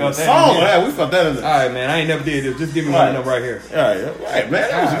 we broke the song. Yeah, we felt that in the. All right, man. I ain't never did this. Just give me one up right here. All right,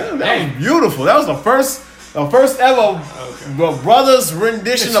 man. That was beautiful. That was the first ever brothers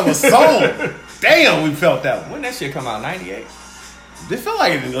rendition of a song. Damn, we felt that one. When that shit come out? 98. They felt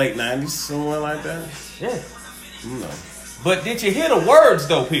like it in the late 90s, somewhere like that. Yeah. No. But did you hear the words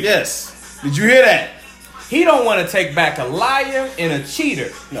though, people? Yes. Did you hear that? He don't want to take back a liar and a cheater.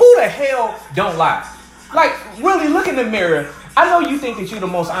 No. Who the hell don't lie? Like, really, look in the mirror. I know you think that you're the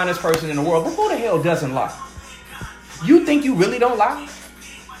most honest person in the world, but who the hell doesn't lie? You think you really don't lie?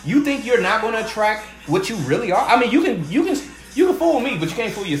 You think you're not going to attract what you really are? I mean, you can fool me, but you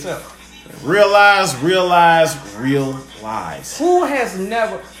can't fool yourself. Realize. Who has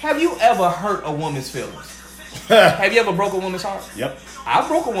never? Have you ever hurt a woman's feelings? Have you ever broke a woman's heart? Yep. I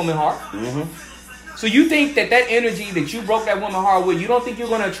broke a woman's heart. Mm-hmm. So you think that energy that you broke that woman's heart with, you don't think you're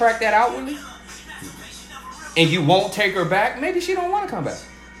going to attract that outwardly? And you won't take her back? Maybe she don't want to come back.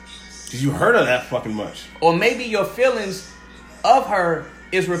 Because you hurt her that fucking much. Or maybe your feelings of her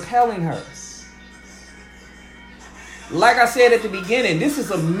is repelling her. Like I said at the beginning, this is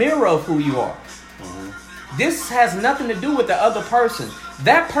a mirror of who you are. Mm-hmm. This has nothing to do with the other person.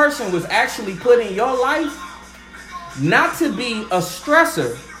 That person was actually put in your life not to be a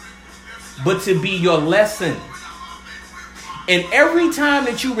stressor, but to be your lesson. And every time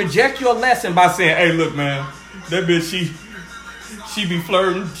that you reject your lesson by saying, hey, look, man, that bitch, she be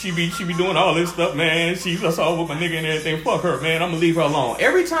flirting. She be doing all this stuff, man. She's all with my nigga and everything. Fuck her, man. I'm going to leave her alone.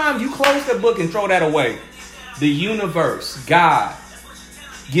 Every time you close that book and throw that away, the universe, God,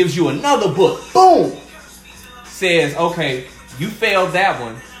 gives you another book. Boom! Says, okay, you failed that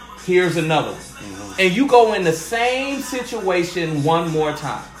one. Here's another one. Mm-hmm. And you go in the same situation one more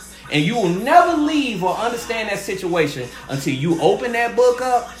time. And you will never leave or understand that situation until you open that book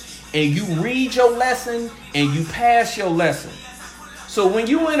up and you read your lesson and you pass your lesson. So when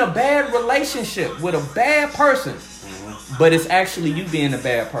you're in a bad relationship with a bad person, but it's actually you being a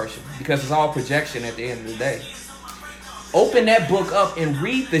bad person because it's all projection at the end of the day. Open that book up and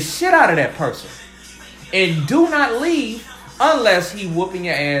read the shit out of that person. And do not leave unless he whooping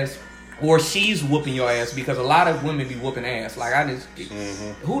your ass or she's whooping your ass, because a lot of women be whooping ass. Like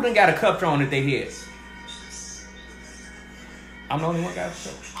who done got a cup thrown at their head? I'm the only one got a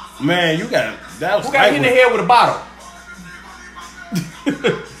cup. Man, you got that was. Who got hit in the head with a bottle?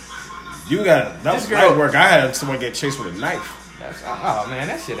 You got that was great work. I had someone get chased with a knife. Oh man,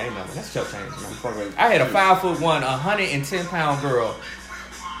 that shit ain't nothing. That's chump change, man. I had a 5'1", 110-pound girl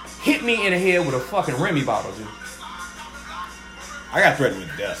hit me in the head with a fucking Remy bottle, dude. I got threatened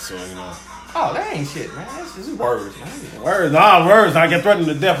with death, so you know. Oh, that ain't shit, man. This is words, man. Words. I get threatened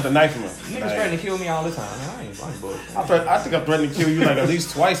to death with a knife in my. Niggas threaten to kill me all the time, man. I ain't bullshit. I think I threatened to kill you like at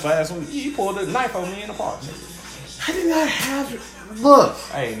least twice last week. You pulled a knife on me in the park, nigga. I did not have it. Look.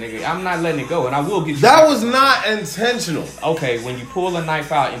 Hey, nigga, I'm not letting it go, and I will get you. That was not intentional. Okay, when you pull a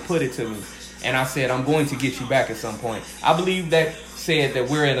knife out and put it to me, and I said, I'm going to get you back at some point. I believe that said that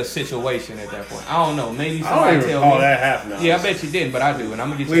we're in a situation at that point. I don't know. Maybe somebody tell me. That happened. Yeah, I bet you didn't, but I do, and I'm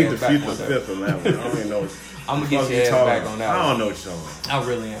going to get you back on that. Plead the fifth on that one. I don't even know. I'm going to get your ass back on that one. I don't know what you're talking about. I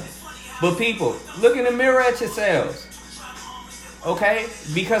really am. But people, look in the mirror at yourselves. Okay?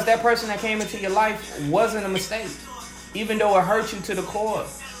 Because that person that came into your life wasn't a mistake. Even though it hurt you to the core.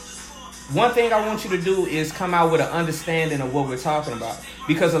 One thing I want you to do is come out with an understanding of what we're talking about.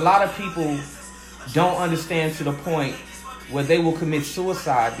 Because a lot of people don't understand to the point where they will commit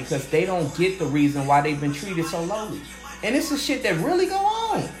suicide because they don't get the reason why they've been treated so lowly. And this is shit that really go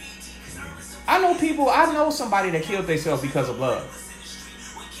on. I know somebody that killed themselves because of love.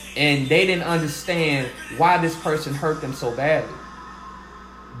 And they didn't understand why this person hurt them so badly.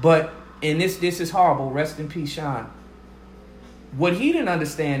 But, and this is horrible, rest in peace, Sean. What he didn't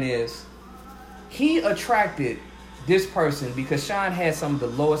understand is he attracted this person because Sean had some of the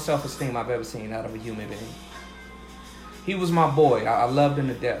lowest self-esteem I've ever seen out of a human being. He was my boy. I loved him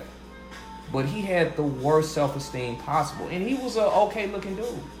to death. But he had the worst self-esteem possible. And he was an okay-looking dude.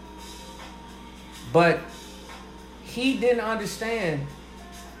 But he didn't understand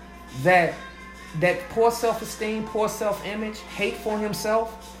that poor self-esteem, poor self-image, hate for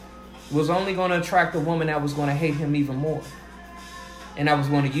himself was only going to attract a woman that was going to hate him even more. And I was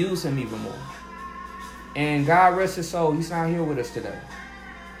going to use him even more. And God rest his soul, he's not here with us today.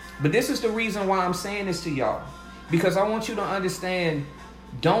 But this is the reason why I'm saying this to y'all. Because I want you to understand,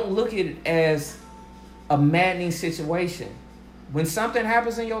 don't look at it as a maddening situation. When something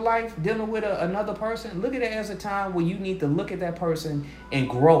happens in your life, dealing with another person, look at it as a time where you need to look at that person and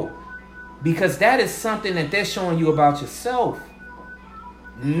grow. Because that is something that they're showing you about yourself.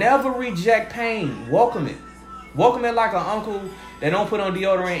 Never reject pain. Welcome it. Welcome it like an uncle that don't put on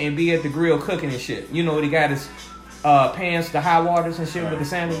deodorant and be at the grill cooking and shit. You know, he got his pants, the high waters and shit with the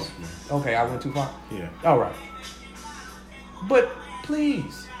sandals. Okay, I went too far. Yeah. All right. But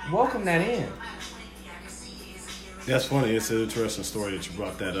please, welcome that in. That's funny. It's an interesting story that you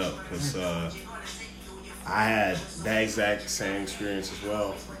brought that up because I had that exact same experience as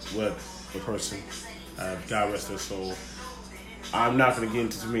well with the person. God rest their soul. I'm not going to get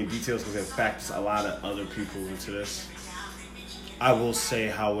into too many details because, in fact, there's a lot of other people into this. I will say,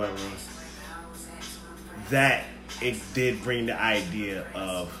 however, that it did bring the idea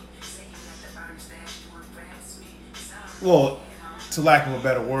of, well, to lack of a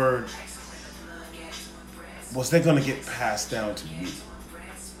better word, was they going to get passed down to you?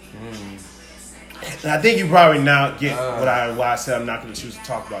 And I think you probably now get why I said I'm not going to choose to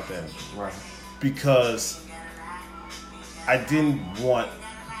talk about that. Right. Because I didn't want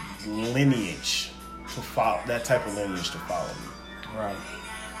lineage to follow, that type of lineage to follow me. Right.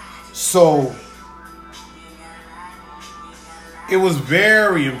 So it was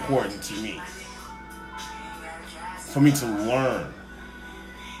very important to me for me to learn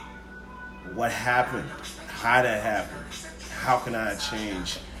what happened, how that happened, how can I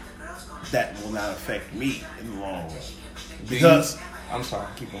change that will not affect me in the long run. Because I'm sorry,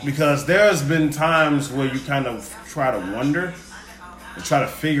 keep going. Because there's been times where you kind of try to wonder and try to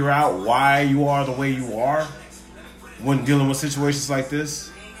figure out why you are the way you are when dealing with situations like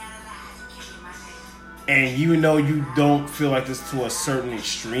this. And even though you don't feel like this to a certain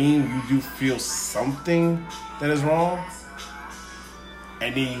extreme, you do feel something that is wrong.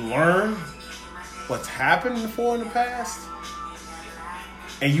 And then you learn what's happened before in the past.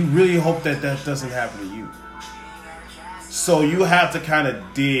 And you really hope that that doesn't happen to you. So you have to kind of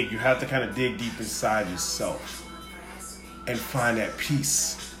dig. You have to kind of dig deep inside yourself and find that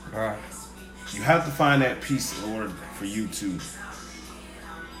peace. All right. You have to find that peace in order for you to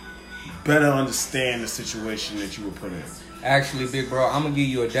better understand the situation that you were put in. Actually, big bro, I'm going to give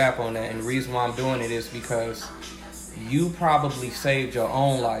you a dap on that. And the reason why I'm doing it is because you probably saved your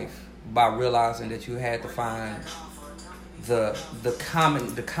own life by realizing that you had to find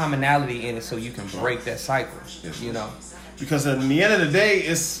the commonality in it so you can break that cycle. Yes. You know. Because at the end of the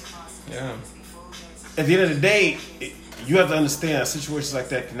day, you have to understand that situations like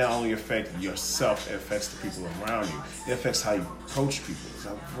that can not only affect yourself, it affects the people around you. It affects how you approach people.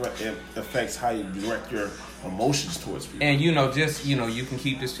 It affects how you direct your emotions towards people. And just you can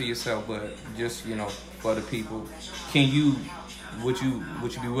keep this to yourself, but just for the people, would you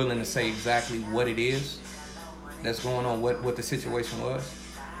be willing to say exactly what it is that's going on? What the situation was?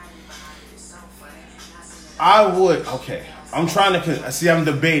 I would. Okay, I'm trying to see. I'm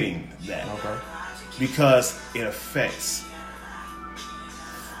debating that. Okay. Because it affects,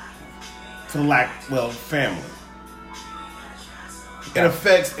 family.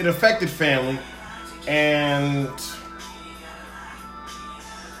 It affected family, and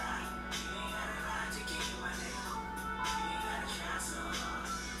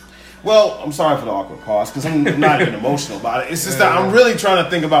I'm sorry for the awkward pause because I'm not even emotional about it. It's just that I'm really trying to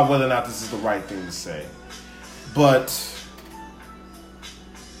think about whether or not this is the right thing to say. But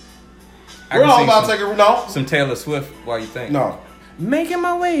we're all about to take some Taylor Swift while you think. No. Making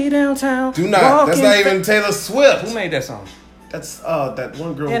my way downtown. Do not. That's not even Taylor Swift. Who made that song? That's that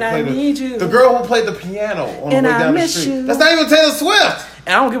one girl and who played the girl who played the piano on the way down the street. You. That's not even Taylor Swift.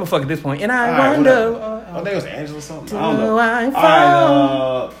 And I don't give a fuck at this point. And I wonder. I think it was Angela something. I don't know.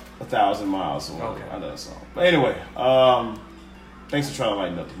 All right, 1,000 Miles. Okay, I know that song. But anyway, thanks for trying to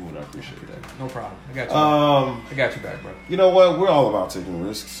lighten up the mood. I appreciate that. No problem. I got you. I got you back, bro. You know what? We're all about taking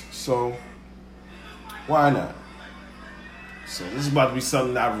risks, so why not? So this is about to be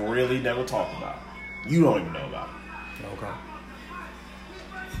something I really never talk about. You don't even know about it. Okay.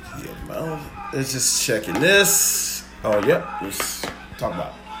 Yeah, well, let's just checking this. Oh, yep. Let's talk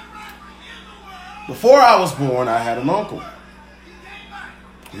about it. Before I was born, I had an uncle.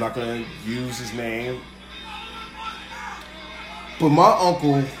 I'm not going to use his name. But my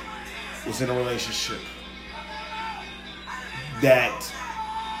uncle was in a relationship that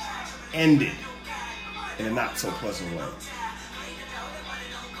ended in a not so pleasant way.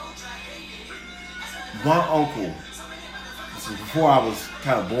 My uncle, this is before I was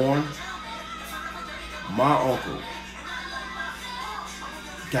kind of born, my uncle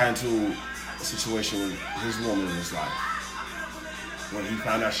got into a situation with his woman in his life when he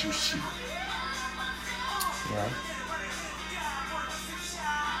found out she was cheating. Right.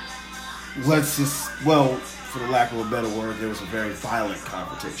 For the lack of a better word, there was a very violent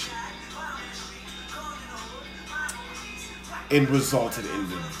confrontation. It resulted in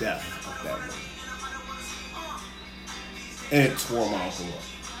the death of that woman. And it tore my uncle up.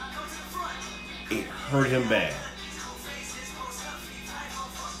 It hurt him bad.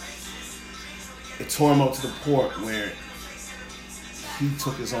 It tore him up to the point where he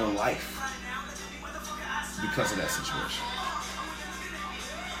took his own life because of that situation.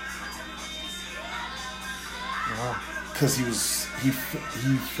 Because he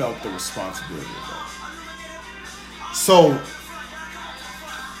felt the responsibility of that. So,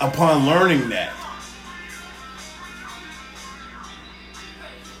 upon learning that,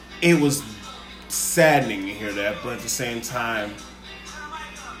 it was saddening to hear that, but at the same time,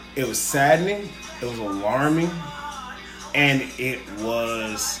 it was saddening, it was alarming, and it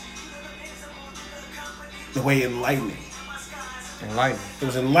was the way enlightening. It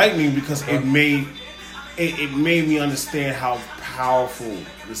was enlightening because it made me understand how powerful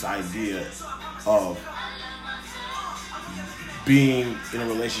this idea of being in a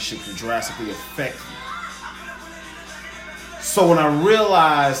relationship can drastically affect you. So when I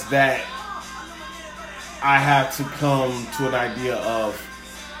realized that I have to come to an idea of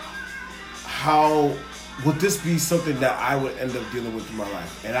how would this be something that I would end up dealing with in my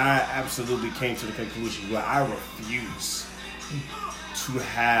life, and I absolutely came to the conclusion where I refuse to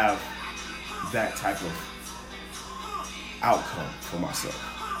have that type of outcome for myself.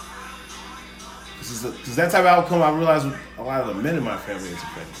 Because that type of outcome, I realized with a lot of the men in my family is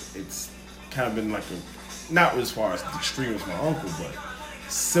affected. It's kind of been like not as far as the extreme as my uncle, but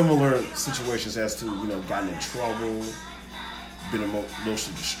similar situations as to, gotten in trouble, been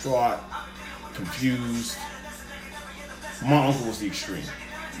emotionally distraught, confused. My uncle was the extreme.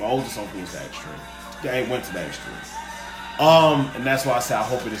 My oldest uncle was that extreme. Yeah, he went to that extreme. And that's why I say I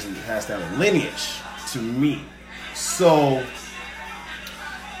hope it isn't passed down in lineage to me. So,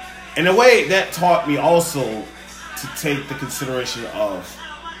 in a way, that taught me also to take the consideration of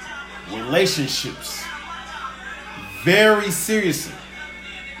relationships very seriously.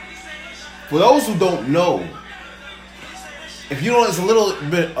 For those who don't know, if you don't, it's a little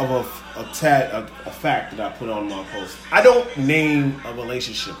bit of a fact that I put on my post. I don't name a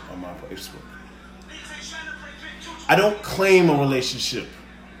relationship on my Facebook. I don't claim a relationship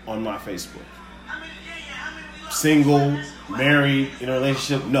on my Facebook. Single, married, in a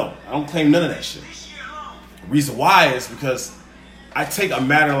relationship, no. I don't claim none of that shit. The reason why is because I take a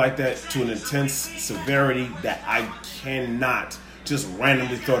matter like that to an intense severity that I cannot just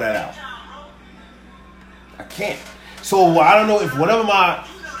randomly throw that out. I can't. So I don't know if whatever my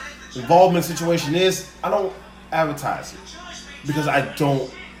involvement situation is, I don't advertise it because I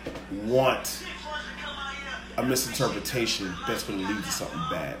don't want a misinterpretation that's going to lead to something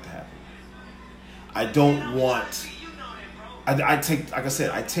bad to happen. I don't want. I take, like I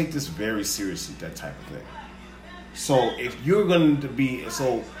said, I take this very seriously, that type of thing. So if you're going to be,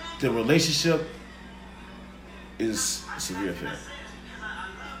 so the relationship is a severe thing.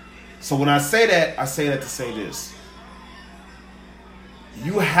 So when I say that to say this.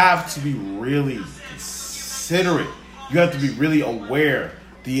 You have to be really considerate. You have to be really aware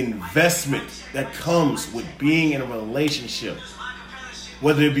the investment that comes with being in a relationship.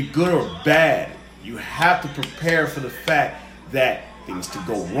 Whether it be good or bad, you have to prepare for the fact that things could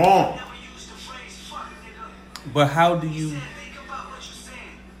go wrong. But how do you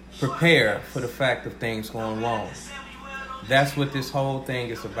prepare for the fact of things going wrong? That's what this whole thing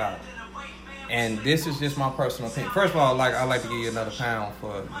is about. And this is just my personal opinion. First of all, I like to give you another pound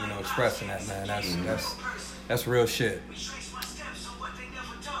for expressing that, man. That's real shit.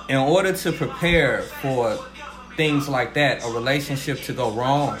 In order to prepare for things like that, a relationship to go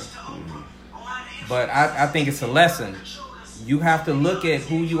wrong, but I think it's a lesson. You have to look at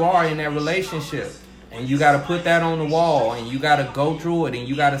who you are in that relationship, and you got to put that on the wall, and you got to go through it, and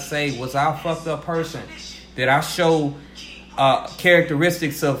you got to say, was I a fucked up person? Did I show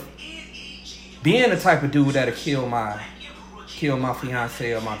characteristics of being the type of dude that'll kill my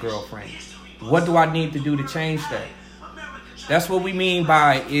fiance or my girlfriend? What do I need to do to change that? That's what we mean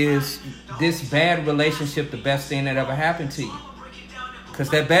by, is this bad relationship the best thing that ever happened to you?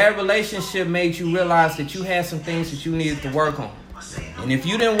 Because that bad relationship made you realize that you had some things that you needed to work on. And if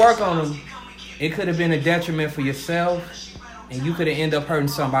you didn't work on them, it could have been a detriment for yourself, and you could have ended up hurting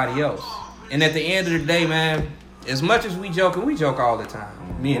somebody else. And at the end of the day, man, as much as we joke all the time.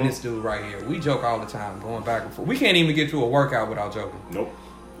 Me and this dude right here, we joke all the time, going back and forth. We can't even get through a workout without joking. Nope.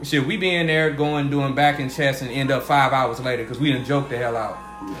 Shit, we be in there doing back and chest and end up 5 hours later because we done joked the hell out.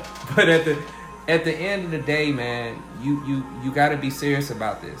 Yeah. But at the end of the day, man, you got to be serious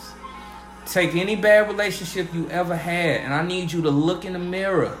about this. Take any bad relationship you ever had, and I need you to look in the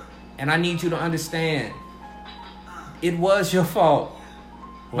mirror, and I need you to understand it was your fault.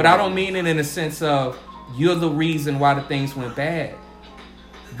 But I don't mean it in the sense of you're the reason why the things went bad.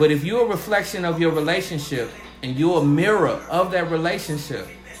 But if you're a reflection of your relationship and you're a mirror of that relationship,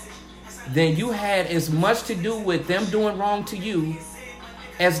 then you had as much to do with them doing wrong to you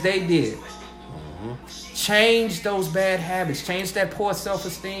as they did. Change those bad habits. Change that poor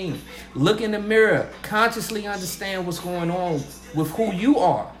self-esteem. Look in the mirror. Consciously understand what's going on with who you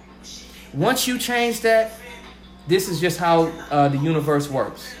are. Once you change that, this is just how the universe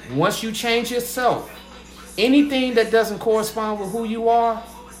works. Once you change yourself, anything that doesn't correspond with who you are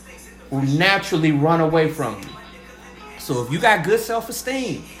will naturally run away from you. So if you got good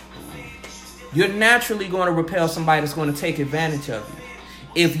self-esteem, you're naturally going to repel somebody that's going to take advantage of you.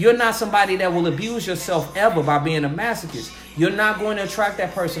 If you're not somebody that will abuse yourself ever by being a masochist, you're not going to attract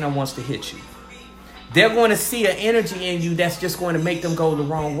that person that wants to hit you. They're going to see an energy in you that's just going to make them go the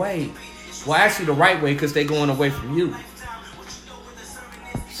wrong way. Well, actually the right way, because they're going away from you.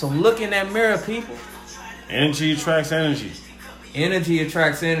 So look in that mirror, people. Energy attracts energy. Energy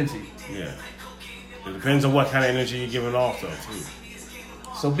attracts energy. Yeah. It depends on what kind of energy you're giving off, though, too.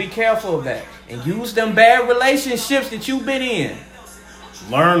 So be careful of that. And use them bad relationships that you've been in.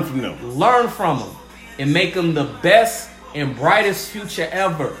 Learn from them. Learn from them. And make them the best and brightest future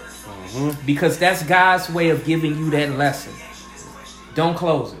ever. Because that's God's way of giving you that lesson. Don't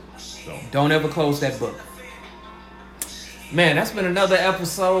close it. Don't ever close that book. Man, that's been another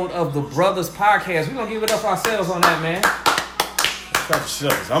episode of the Brothers Podcast. We're going to give it up ourselves on that, man.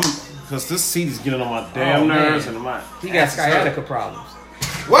 Because this seat is getting on my damn nerves. And my he got sciatica problems.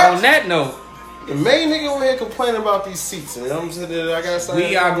 What? On that note, the main nigga over here complaining about these seats. And I'm saying that I got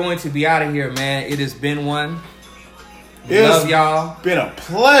we are going to be out of here, man. It has been one. Love y'all. Been a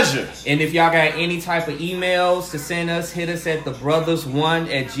pleasure. And if y'all got any type of emails to send us, hit us at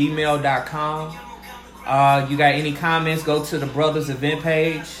thebrothers1@gmail.com. You got any comments, go to the Brothers event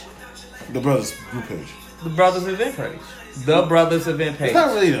page. The Brothers group page. The Brothers event page. The Brothers event page. It's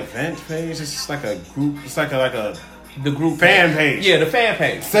not really an event page. It's just like a group. It's like a the group fan page. Yeah, the fan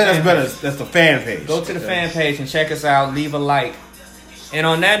page. Say that's better. That's the fan page. Go to the fan page and check us out. Leave a like. And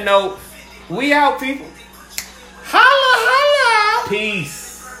on that note, we out, people. Holla, holla. Peace.